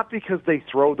 it's not because they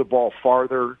throw the ball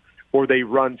farther or they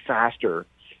run faster.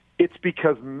 It's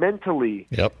because mentally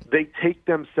they take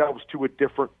themselves to a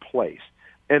different place.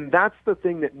 And that's the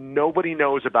thing that nobody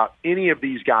knows about any of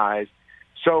these guys.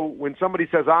 So when somebody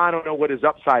says, I don't know what his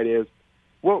upside is,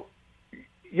 well,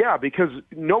 yeah, because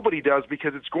nobody does,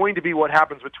 because it's going to be what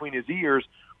happens between his ears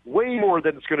way more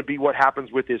than it's going to be what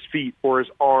happens with his feet or his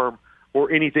arm or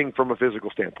anything from a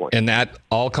physical standpoint. And that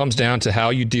all comes down to how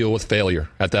you deal with failure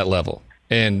at that level.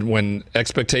 And when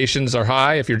expectations are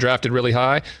high, if you're drafted really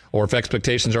high, or if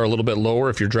expectations are a little bit lower,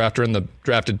 if you're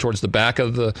drafted towards the back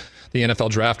of the NFL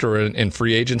draft or in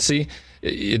free agency,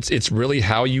 it's really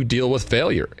how you deal with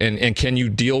failure. And can you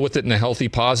deal with it in a healthy,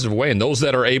 positive way? And those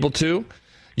that are able to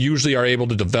usually are able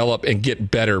to develop and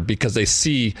get better because they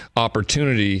see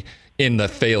opportunity in the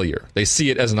failure. They see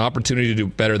it as an opportunity to do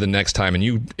better the next time, and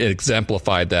you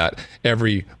exemplified that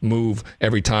every move,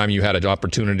 every time you had an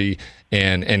opportunity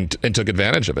and took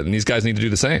advantage of it. And these guys need to do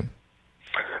the same.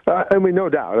 No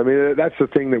doubt. I mean, that's the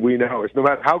thing that we know is no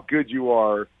matter how good you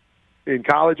are in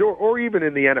college or even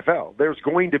in the NFL, there's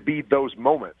going to be those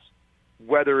moments,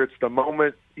 whether it's the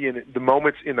moments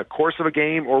in the course of a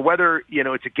game or whether,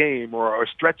 it's a game or a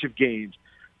stretch of games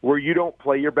where you don't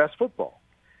play your best football.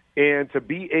 And to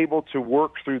be able to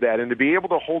work through that and to be able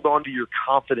to hold on to your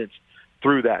confidence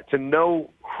through that, to know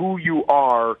who you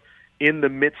are in the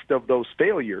midst of those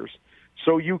failures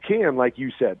so you can, like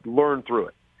you said, learn through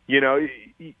it.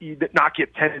 You not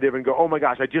get tentative and go, oh, my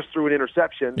gosh, I just threw an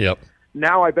interception. Yep.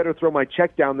 Now I better throw my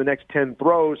check down the next 10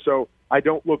 throws so I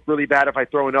don't look really bad if I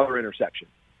throw another interception.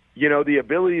 The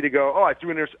ability to go, I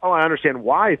understand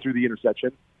why I threw the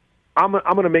interception. I'm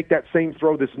going to make that same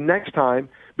throw this next time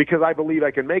because I believe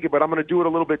I can make it, but I'm going to do it a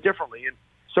little bit differently. And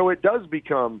so it does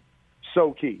become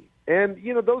so key. And,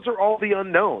 those are all the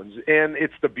unknowns. And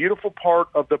it's the beautiful part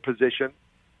of the position,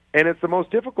 and it's the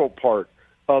most difficult part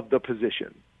of the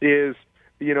position is,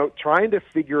 trying to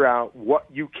figure out what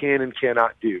you can and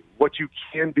cannot do, what you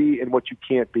can be and what you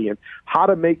can't be, and how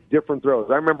to make different throws.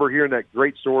 I remember hearing that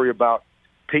great story about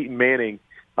Peyton Manning.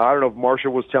 I don't know if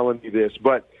Marshall was telling you this,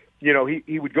 but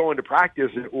he would go into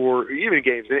practice or even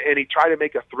games, and he'd try to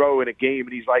make a throw in a game,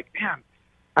 and he's like, man,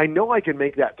 I know I can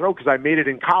make that throw because I made it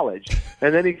in college.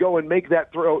 And then he'd go and make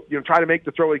that throw, try to make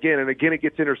the throw again, and again it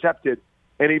gets intercepted.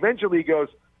 And eventually he goes,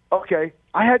 okay,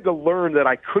 I had to learn that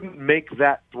I couldn't make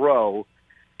that throw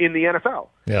in the NFL.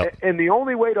 Yep. And the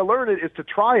only way to learn it is to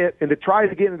try it and to try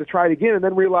it again and to try it again and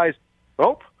then realize,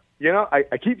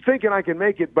 I keep thinking I can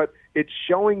make it, but it's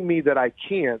showing me that I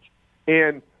can't.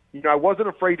 And I wasn't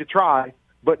afraid to try,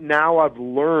 but now I've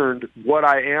learned what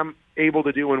I am able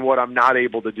to do and what I'm not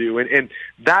able to do. And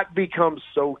that becomes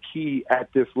so key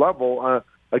at this level.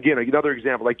 Again, another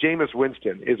example, like Jameis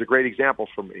Winston is a great example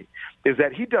for me, is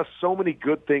that he does so many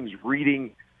good things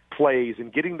reading plays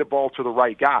and getting the ball to the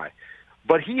right guy.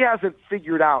 But he hasn't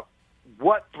figured out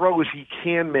what throws he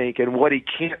can make and what he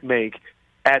can't make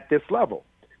at this level.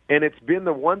 And it's been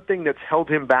the one thing that's held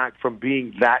him back from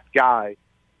being that guy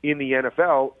in the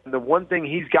NFL. And the one thing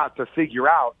he's got to figure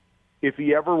out if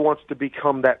he ever wants to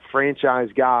become that franchise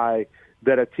guy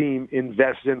that a team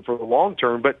invests in for the long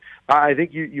term. But I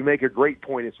think you make a great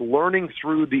point. It's learning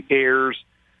through the errors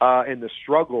and the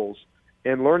struggles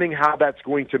and learning how that's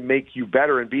going to make you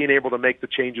better and being able to make the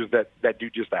changes that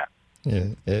do just that. Yeah,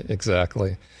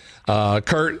 exactly.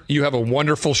 Kurt, you have a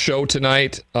wonderful show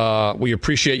tonight. We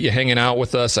appreciate you hanging out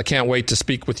with us. I can't wait to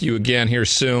speak with you again here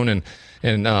soon,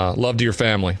 and love to your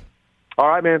family. All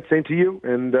right, man. Same to you,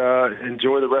 and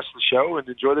enjoy the rest of the show and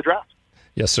enjoy the draft.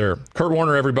 Yes, sir. Kurt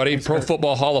Warner, everybody. Thanks, Pro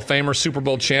Football Hall of Famer, Super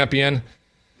Bowl champion.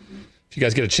 If you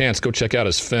guys get a chance, go check out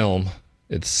his film.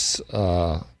 It's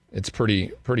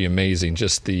pretty amazing.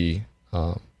 Just the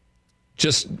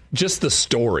just the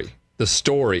story. The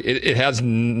story. It has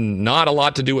not a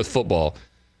lot to do with football.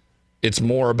 It's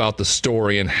more about the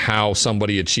story and how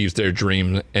somebody achieves their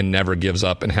dream and never gives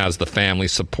up and has the family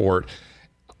support.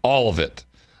 All of it.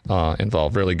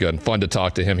 involved. Really good and fun to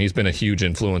talk to him. He's been a huge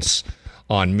influence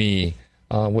on me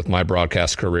with my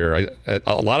broadcast career.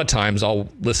 A lot of times I'll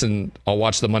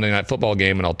watch the Monday Night Football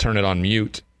game and I'll turn it on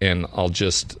mute and I'll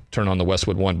just turn on the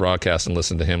Westwood One broadcast and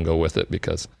listen to him go with it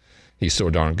because he's so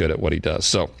darn good at what he does.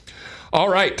 So, all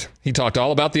right. He talked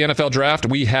all about the NFL draft.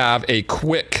 We have a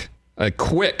quick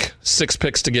 6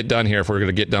 picks to get done here if we're going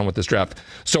to get done with this draft.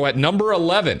 So at number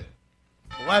 11.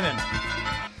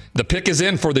 The pick is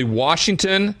in for the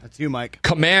Washington That's you, Mike.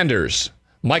 Commanders.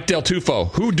 Mike Del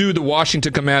Tufo, who do the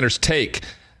Washington Commanders take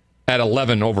at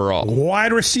 11 overall?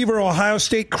 Wide receiver, Ohio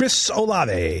State, Chris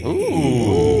Olave.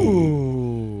 Ooh.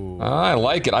 I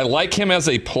like it. I like him as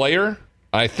a player.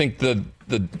 I think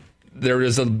there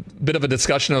is a bit of a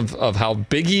discussion of how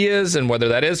big he is and whether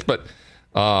that is, but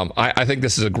I think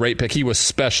this is a great pick. He was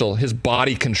special. His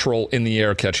body control in the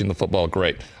air catching the football,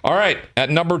 great. All right, at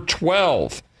number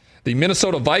 12, the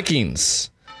Minnesota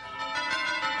Vikings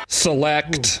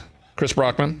select Chris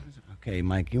Brockman. Okay,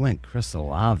 Mike, you went Chris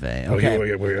Olave. Okay.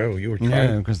 You were trying.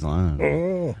 Yeah, Chris Olave.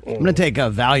 I'm going to take a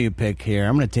value pick here.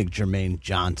 I'm going to take Jermaine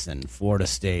Johnson, Florida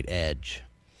State edge.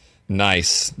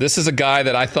 Nice. This is a guy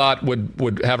that I thought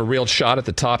would have a real shot at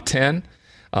the top 10.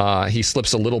 He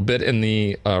slips a little bit in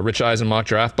the Rich Eisen mock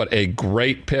draft, but a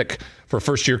great pick for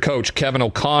first-year coach Kevin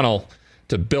O'Connell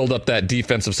to build up that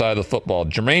defensive side of the football.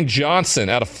 Jermaine Johnson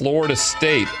out of Florida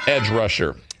State, edge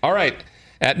rusher. All right,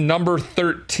 at number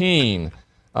 13,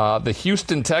 the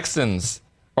Houston Texans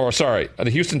from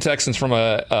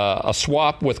a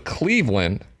swap with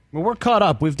Cleveland. Well, we're caught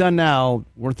up. We've done now.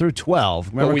 We're through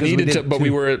 12. Remember, we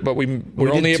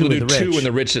were only able to do 2 in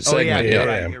the Rich segment.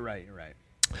 You're right.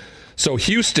 So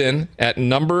Houston at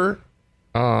number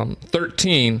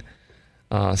 13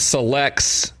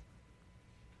 selects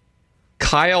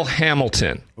Kyle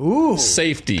Hamilton,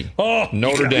 safety,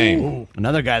 Notre Dame.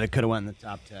 Another guy that could have went in the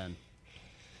top 10.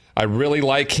 I really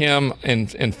like him.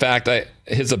 In fact,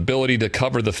 his ability to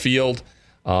cover the field.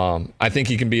 I think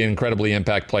he can be an incredibly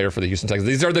impact player for the Houston Texans.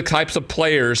 These are the types of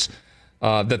players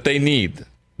that they need.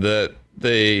 They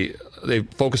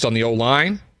focused on the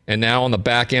O-line and now on the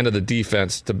back end of the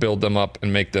defense to build them up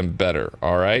and make them better.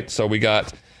 All right, so we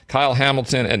got Kyle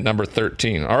Hamilton at number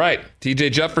 13. All right,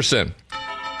 TJ Jefferson.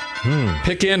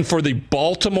 Pick in for the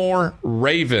Baltimore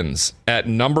Ravens at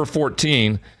number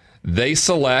 14. They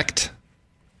select...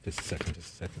 Just a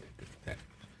second.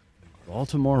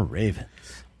 Baltimore Ravens.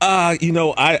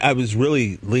 I was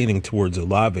really leaning towards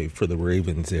Olave for the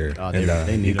Ravens there.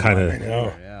 They need kind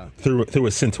of threw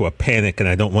us into a panic, and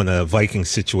I don't want a Viking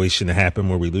situation to happen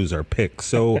where we lose our pick.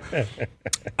 So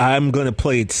I'm going to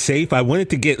play it safe. I wanted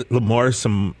to get Lamar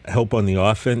some help on the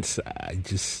offense. I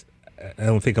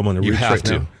don't think I'm on the reach right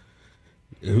now.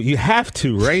 You have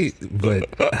to, right? But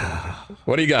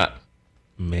what do you got?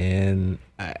 Man,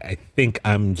 I think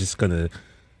I'm just going to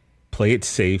play it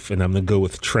safe, and I'm going to go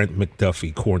with Trent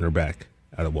McDuffie, cornerback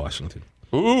out of Washington.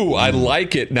 Ooh, I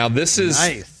like it. Now this is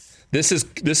nice. This is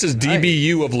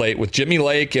DBU of late with Jimmy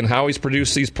Lake and how he's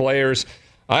produced these players.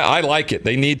 I like it.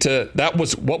 They need to.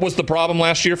 What was the problem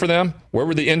last year for them? Where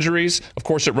were the injuries? Of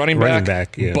course, at running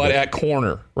back, yeah, but at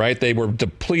corner, right? They were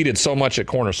depleted so much at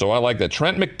corner. So I like that.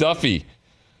 Trent McDuffie,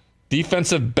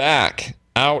 defensive back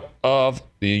out of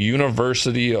the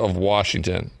University of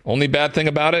Washington. Only bad thing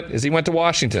about it is he went to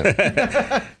Washington.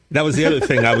 That was the other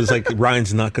thing. I was like,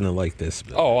 Ryan's not going to like this.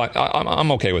 But. Oh,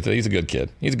 I'm okay with it. He's a good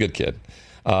kid.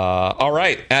 All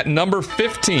right, at number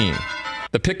 15,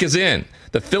 the pick is in.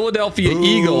 The Philadelphia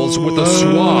Eagles with a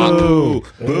swap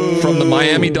from the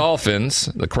Miami Dolphins.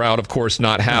 The crowd, of course,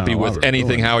 not happy with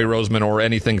anything Howie Roseman or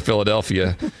anything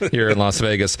Philadelphia here in Las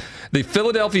Vegas. The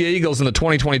Philadelphia Eagles in the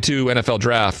 2022 NFL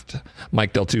Draft,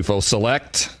 Mike Del Tufo,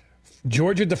 select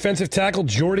Georgia defensive tackle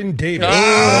Jordan Davis.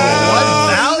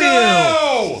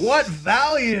 What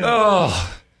value?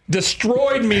 Oh,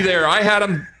 destroyed me there. I had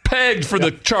him pegged for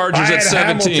the Chargers at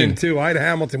 17. Hamilton too. I had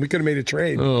Hamilton. We could have made a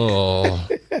trade. Oh,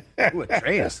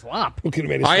 a swap. We could have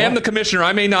made a swap. I am the commissioner.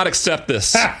 I may not accept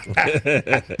this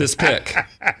pick.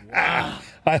 Wow.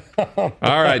 All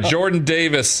right, Jordan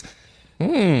Davis.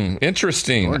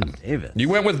 Interesting. Jordan Davis. You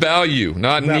went with value,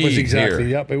 not need. That was exactly.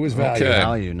 Here. Yep, it was value. Okay.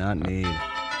 Value, not need.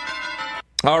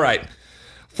 All right.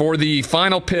 For the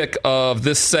final pick of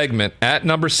this segment, at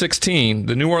number 16,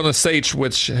 the New Orleans Saints,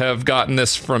 which have gotten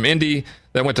this from Indy,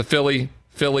 that went to Philly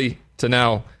to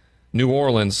now New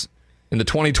Orleans. In the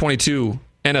 2022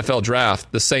 NFL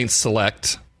Draft, the Saints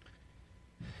select.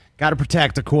 Got to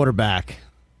protect the quarterback.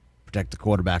 Protect the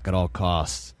quarterback at all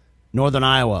costs. Northern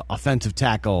Iowa, offensive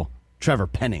tackle, Trevor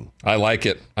Penning. I like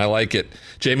it.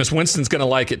 Jameis Winston's going to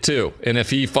like it too. And if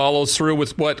he follows through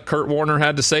with what Kurt Warner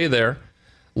had to say there,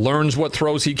 learns what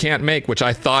throws he can't make, which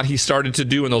I thought he started to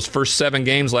do in those first 7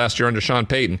 games last year under Sean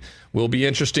Payton. Will be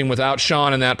interesting without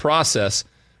Sean in that process.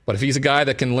 But if he's a guy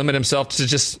that can limit himself to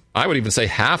just, I would even say,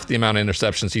 half the amount of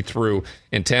interceptions he threw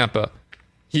in Tampa,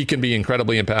 he can be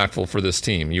incredibly impactful for this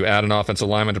team. You add an offensive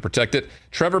lineman to protect it.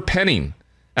 Trevor Penning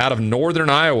out of Northern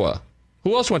Iowa.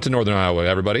 Who else went to Northern Iowa,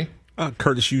 everybody?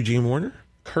 Curtis Eugene Warner.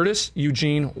 Curtis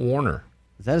Eugene Warner.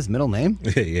 Is that his middle name?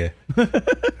 Yeah.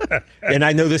 And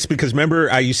I know this because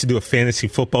remember I used to do a fantasy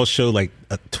football show like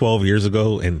 12 years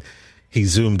ago, and he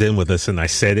zoomed in with us, and I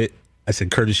said it. I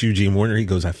said, Curtis Eugene Warner. He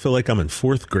goes, I feel like I'm in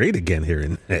 4th grade again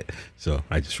here. So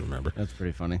I just remember. That's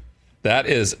pretty funny. That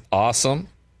is awesome.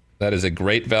 That is a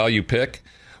great value pick.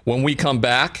 When we come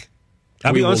back,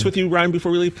 I'll be honest with you, Ryan,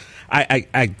 before we leave.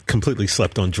 I completely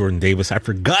slept on Jordan Davis. I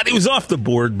forgot he was off the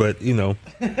board, but,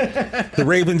 the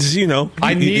Ravens,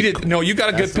 I needed. No, you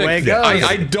got a good pick.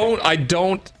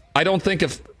 I don't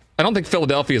think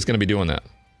Philadelphia is going to be doing that.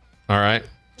 All right.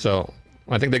 So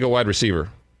I think they go wide receiver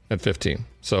at 15.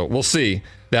 So we'll see.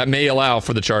 That may allow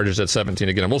for the Chargers at 17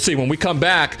 again. We'll see. When we come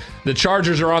back, the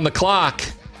Chargers are on the clock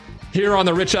here on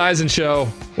the Rich Eisen Show.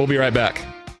 We'll be right back.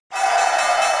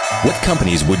 What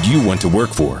companies would you want to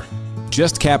work for?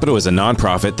 Just Capital is a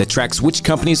nonprofit that tracks which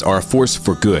companies are a force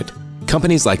for good.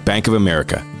 Companies like Bank of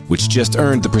America, which just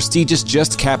earned the prestigious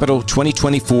Just Capital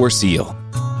 2024 seal.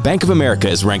 Bank of America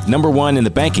is ranked #1 in the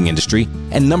banking industry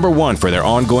and #1 for their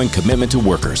ongoing commitment to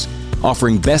workers,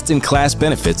 offering best-in-class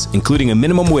benefits, including a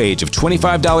minimum wage of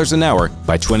 $25 an hour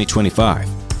by 2025.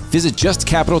 Visit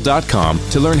justcapital.com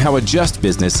to learn how a just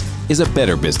business is a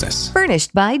better business.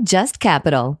 Furnished by Just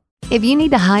Capital. If you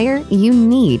need to hire, you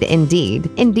need Indeed.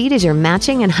 Indeed is your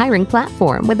matching and hiring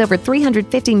platform with over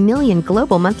 350 million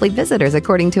global monthly visitors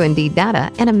according to Indeed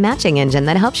data, and a matching engine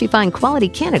that helps you find quality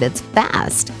candidates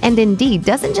fast. And Indeed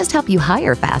doesn't just help you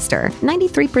hire faster.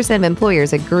 93% of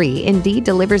employers agree Indeed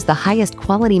delivers the highest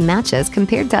quality matches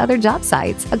compared to other job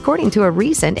sites, according to a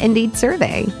recent Indeed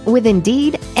survey. With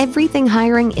Indeed, everything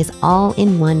hiring is all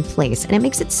in one place, and it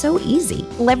makes it so easy.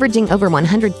 Leveraging over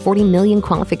 140 million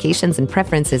qualifications and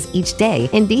preferences each day,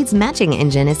 Indeed's matching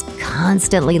engine is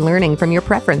constantly learning from your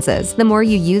preferences. The more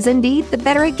you use Indeed, the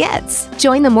better it gets.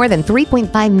 Join the more than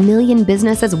 3.5 million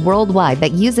businesses worldwide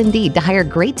that use Indeed to hire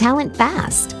great talent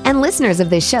fast. And listeners of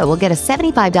this show will get a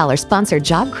 $75 sponsored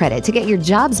job credit to get your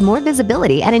jobs more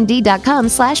visibility at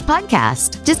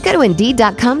Indeed.com/podcast. Just go to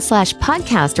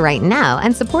Indeed.com/podcast right now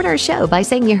and support our show by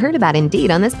saying you heard about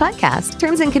Indeed on this podcast.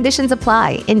 Terms and conditions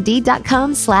apply.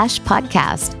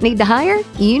 Indeed.com/podcast. Need to hire?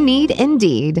 You need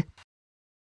Indeed.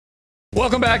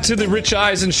 Welcome back to the Rich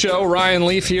Eisen Show. Ryan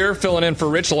Leaf here, filling in for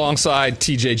Rich alongside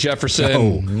TJ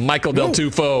Jefferson, Michael Del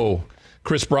Tufo,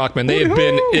 Chris Brockman. They have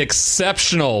been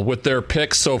exceptional with their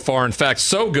picks so far. In fact,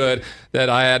 so good that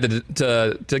I had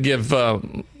to give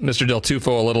Mr. Del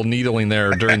Tufo a little needling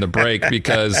there during the break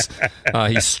because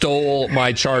he stole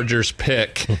my Chargers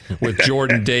pick with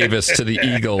Jordan Davis to the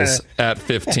Eagles at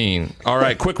 15. All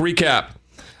right, quick recap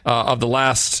of the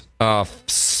last,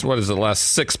 last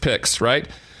 6 picks, right?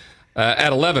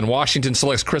 At 11, Washington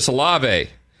selects Chris Olave.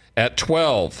 At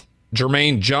 12,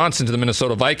 Jermaine Johnson to the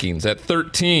Minnesota Vikings. At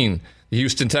 13, the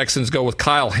Houston Texans go with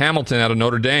Kyle Hamilton out of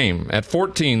Notre Dame. At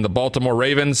 14, the Baltimore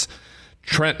Ravens,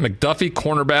 Trent McDuffie,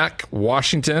 cornerback,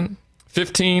 Washington.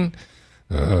 15,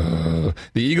 the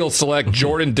Eagles select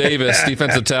Jordan Davis,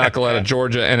 defensive tackle out of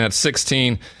Georgia. And at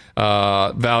 16,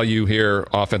 value here,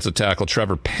 offensive tackle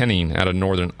Trevor Penning out of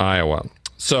Northern Iowa.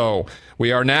 So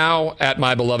we are now at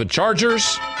my beloved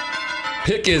Chargers.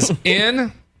 Pick is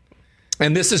in,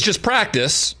 and this is just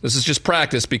practice. This is just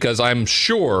practice because I'm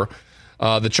sure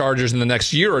the Chargers in the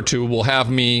next year or two will have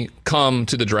me come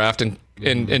to the draft and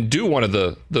do one of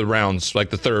the rounds, like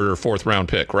the 3rd or 4th round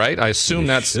pick, right? I assume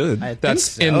that's so,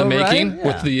 in the making,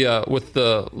 right? Yeah. with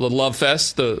the love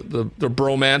fest, the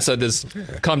bromance that has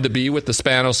come to be with the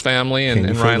Spanos family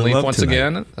and Ryan Leaf once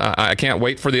again. I can't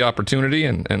wait for the opportunity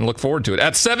and look forward to it.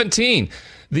 At 17,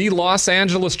 the Los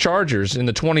Angeles Chargers in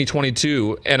the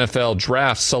 2022 NFL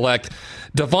Draft select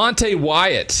Devontae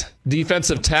Wyatt,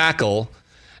 defensive tackle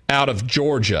out of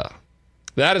Georgia.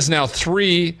 That is now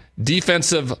 3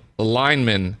 defensive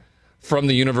linemen from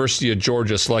the University of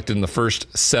Georgia selected in the first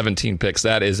 17 picks.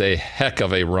 That is a heck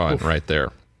of a run right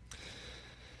there.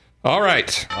 All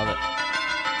right. Love it.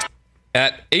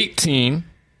 At 18,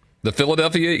 the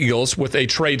Philadelphia Eagles with a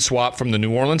trade swap from the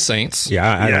New Orleans Saints.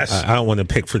 Yeah, I don't want to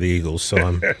pick for the Eagles, so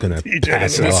I'm going to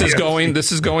pass it off.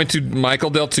 This is going to Michael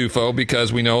Del Tufo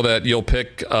because we know that you'll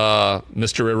pick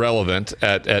Mr. Irrelevant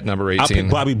at number 18. I'll pick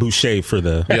Bobby Boucher for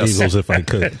the Eagles if I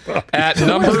could. At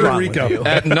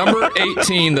number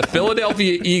 18, the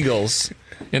Philadelphia Eagles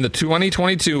in the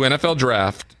 2022 NFL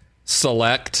Draft,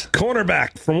 select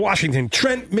cornerback from Washington,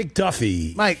 Trent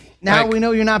McDuffie. Mike, we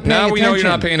know you're not paying attention. Now we know you're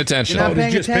not paying attention. You're not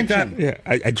paying Did you just pick attention. that?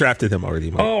 Yeah, I drafted him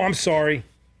already, Mike. Oh, I'm sorry.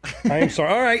 I am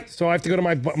sorry. All right, so I have to go to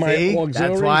my See? auxiliary.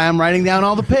 That's why I'm writing down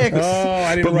all the picks. Oh,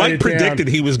 I didn't But write Mike it predicted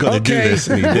down. he was going to do this,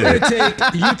 and he We're did. going to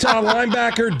take Utah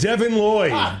linebacker Devin Lloyd.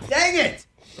 Dang it!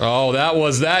 Oh, that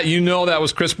was that. You know that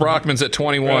was Chris Brockman's at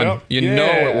 21. Well, you know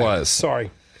it was. Sorry.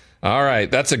 All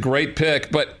right, that's a great pick.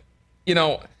 But,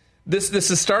 this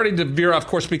is starting to veer off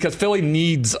course because Philly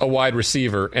needs a wide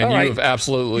receiver, and All you right. have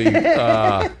absolutely...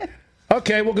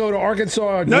 Okay, we'll go to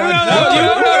Arkansas. No.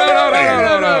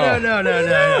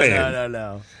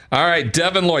 All right,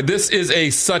 Devin Lloyd. This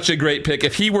is such a great pick.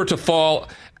 If he were to fall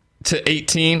to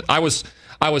 18, I was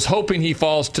hoping he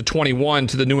falls to 21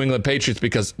 to the New England Patriots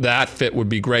because that fit would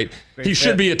be great. He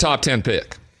should be a top 10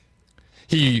 pick.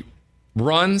 He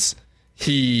runs,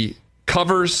 he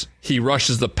covers, he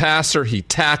rushes the passer, he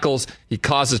tackles, he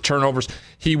causes turnovers.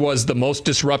 He was the most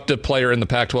disruptive player in the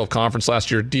Pac-12 conference last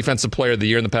year, defensive player of the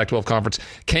year in the Pac-12 conference.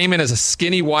 Came in as a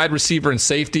skinny wide receiver and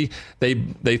safety. They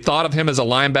thought of him as a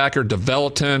linebacker,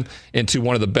 developed him into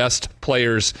one of the best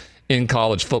players in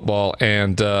college football,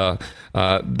 and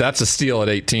that's a steal at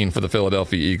 18 for the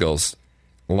Philadelphia Eagles.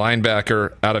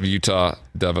 Linebacker out of Utah,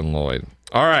 Devin Lloyd.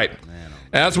 All right.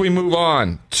 As we move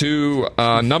on to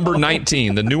number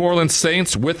 19, the New Orleans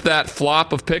Saints with that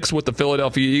flop of picks with the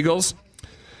Philadelphia Eagles.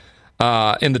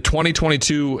 In the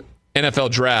 2022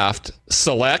 NFL Draft,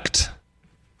 select.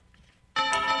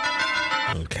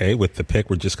 Okay, with the pick,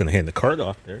 we're just going to hand the card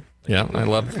off there. Yeah, I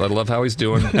love how he's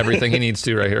doing everything he needs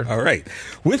to right here. All right.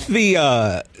 With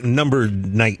the number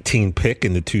 19 pick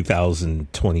in the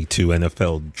 2022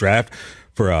 NFL Draft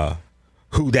for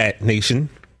Who Dat Nation.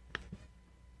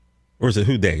 Or is it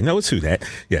Who Day? No, it's Who Dat.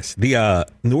 Yes. The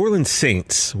New Orleans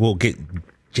Saints will get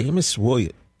Jameis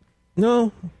Williams.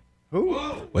 No. Who?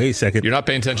 Wait a second. You're not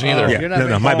paying attention either. Yeah,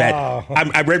 no, my bad.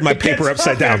 I read my paper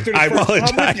upside down. I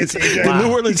apologize. The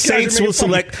New Orleans Saints will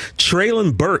select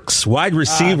Traylon Burks, wide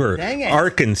receiver,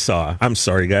 Arkansas. I'm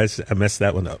sorry, guys. I messed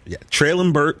that one up. Yeah,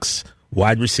 Traylon Burks,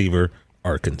 wide receiver,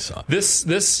 Arkansas. This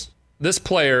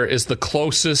player is the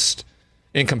closest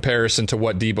in comparison to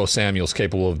what Deebo Samuel's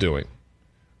capable of doing.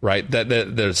 Right? That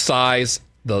the size,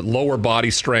 the lower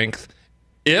body strength.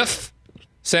 If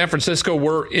San Francisco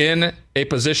were in a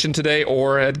position today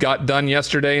or had got done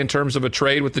yesterday in terms of a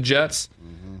trade with the Jets,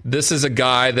 this is a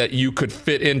guy that you could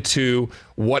fit into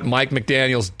what Mike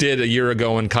McDaniels did a year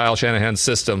ago in Kyle Shanahan's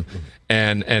system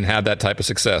and had that type of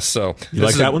success. So you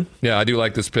like that one? Yeah, I do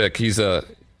like this pick. He's a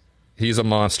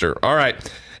monster. All right.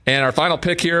 And our final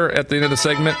pick here at the end of the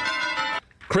segment,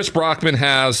 Chris Brockman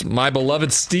has my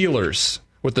beloved Steelers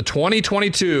with the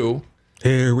 2022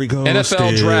 Here we go,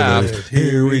 NFL Steelers. Draft.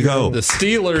 Here we go. The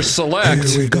Steelers select.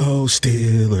 Here we go,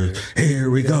 Steelers. Here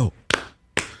we go.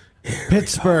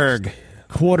 Pittsburgh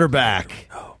quarterback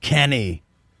Kenny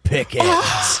Pickett.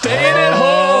 Staying at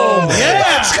home.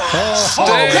 Yeah.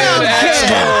 Staying at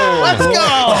home.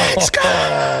 Let's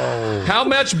go. How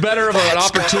much better of an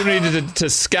opportunity to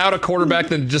scout a quarterback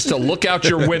than just to look out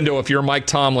your window if you're Mike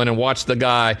Tomlin and watch the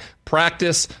guy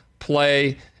practice,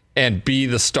 play, and be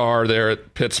the star there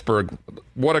at Pittsburgh.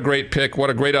 What a great pick. What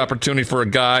a great opportunity for a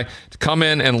guy to come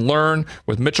in and learn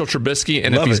with Mitchell Trubisky.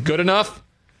 And if he's good enough,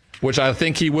 which I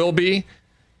think he will be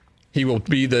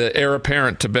the heir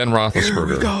apparent to Ben Roethlisberger.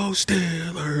 Here we go,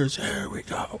 Steelers. Here we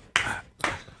go.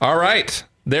 All right.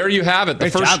 There you have it. The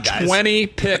first 20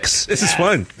 picks. This is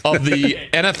fun. Of the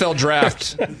NFL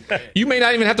Draft. You may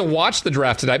not even have to watch the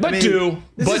draft tonight, but do.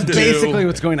 This is basically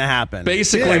what's going to happen.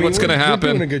 Basically what's going to happen.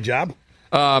 We're doing a good job.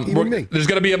 There's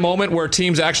going to be a moment where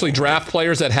teams actually draft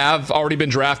players that have already been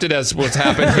drafted, as what's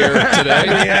happened here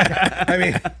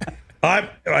today.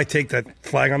 I take that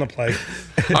flag on the play.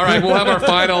 All right, we'll have our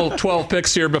final 12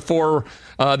 picks here before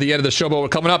the end of the show. But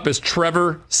coming up is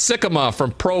Trevor Sikkema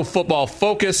from Pro Football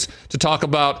Focus to talk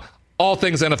about all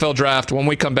things NFL Draft when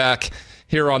we come back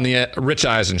here on the Rich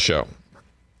Eisen Show.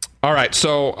 All right,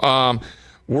 so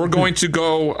we're going to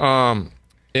go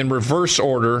in reverse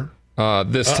order.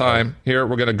 This time here,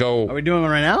 we're going to go. Are we doing it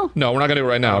right now? No, we're not going to do it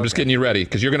right now. I'm just getting you ready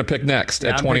because you're going to pick next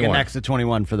at 21. I'm next at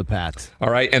 21 for the Pats. All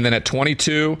right, and then at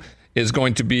 22 is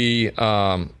going to be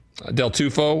Del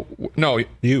Tufo. No,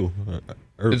 you.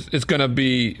 It's going to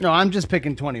be. No, I'm just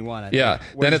picking 21. Yeah,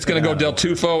 then it's going to go Del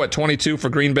Tufo at 22 for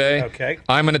Green Bay. Okay.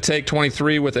 I'm going to take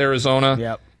 23 with Arizona.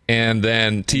 Yep. And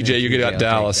then TJ, you get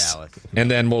Dallas. And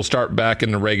then we'll start back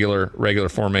in the regular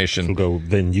formation. We'll go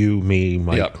then you, me,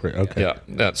 Mike. Yep. Okay.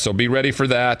 Yeah. So be ready for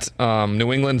that.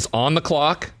 New England's on the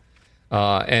clock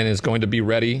and is going to be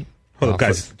ready Hold up,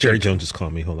 guys. Jerry Jones just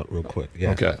called me. Hold up real quick.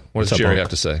 Yeah. Okay. What does Jerry have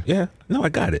to say? Yeah. No, I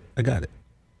got it.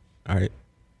 All right.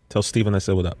 Tell Steven I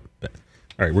said what up. All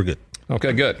right, we're good.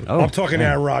 Okay, good. I'm talking to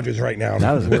Aaron Rodgers right now.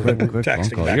 That was a quick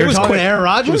texting phone call. You're talking to Aaron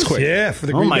Rodgers? It was quick. Yeah, for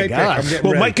the Green Bay pick. I'm getting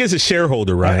well, ready. Mike is a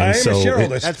shareholder, Ryan. I am a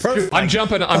shareholder. That's perfect. I'm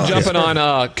jumping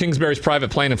on Kingsbury's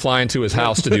private plane and flying to his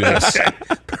house to do this.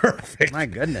 Perfect. My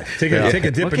goodness. Take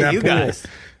a dip in that pool. Guys.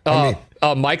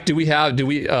 Mike,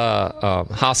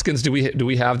 Hoskins, do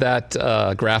we have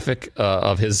that graphic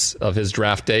of his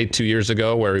draft day 2 years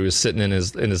ago where he was sitting in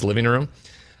his living room?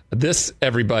 This,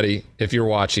 everybody, if you're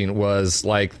watching, was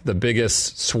like the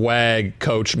biggest swag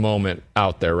coach moment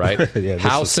out there, right?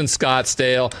 House in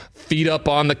Scottsdale, feet up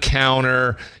on the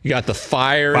counter. You got the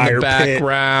fire in the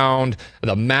background,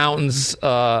 the mountains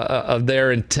of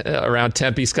there around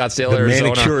Tempe, Scottsdale,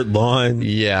 Arizona. Manicured lawn.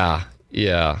 Yeah.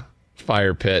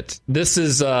 Fire pit. This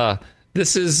is I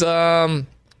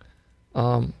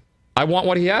want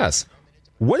what he has.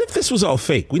 What if this was all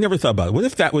fake? We never thought about it. What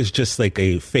if that was just like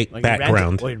a fake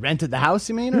background? He rented the house,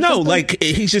 you mean? Or no, something? like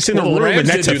he's just in a room, Rams and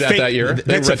that's did a do fake. that year.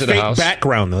 That's a fake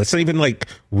background, though. It's not even like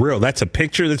real. That's a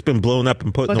picture that's been blown up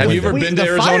and put. in the Have you ever been to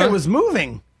Arizona? The fire was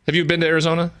moving. Have you been to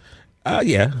Arizona?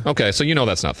 Yeah. Okay, so you know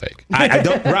that's not fake. I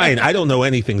don't, Ryan. I don't know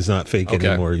anything's not fake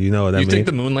anymore. You know what I mean? You think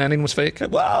the moon landing was fake?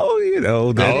 Well,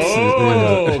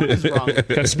 that's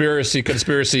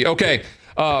Conspiracy. Okay,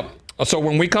 so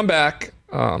when we come back,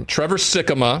 Trevor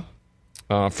Sikkema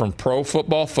from Pro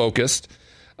Football Focused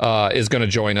is going to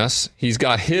join us. He's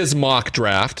got his mock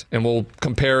draft, and we'll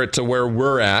compare it to where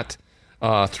we're at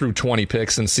through 20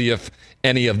 picks and see if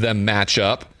any of them match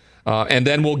up. And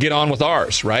then we'll get on with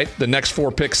ours, right? The next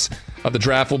 4 picks of the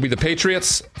draft will be the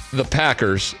Patriots, the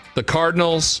Packers, the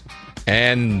Cardinals,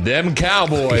 and them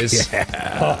Cowboys.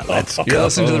 Let's go. You're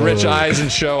listening to the Rich Eisen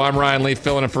Show. I'm Ryan Leaf,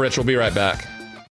 filling in for Rich. We'll be right back.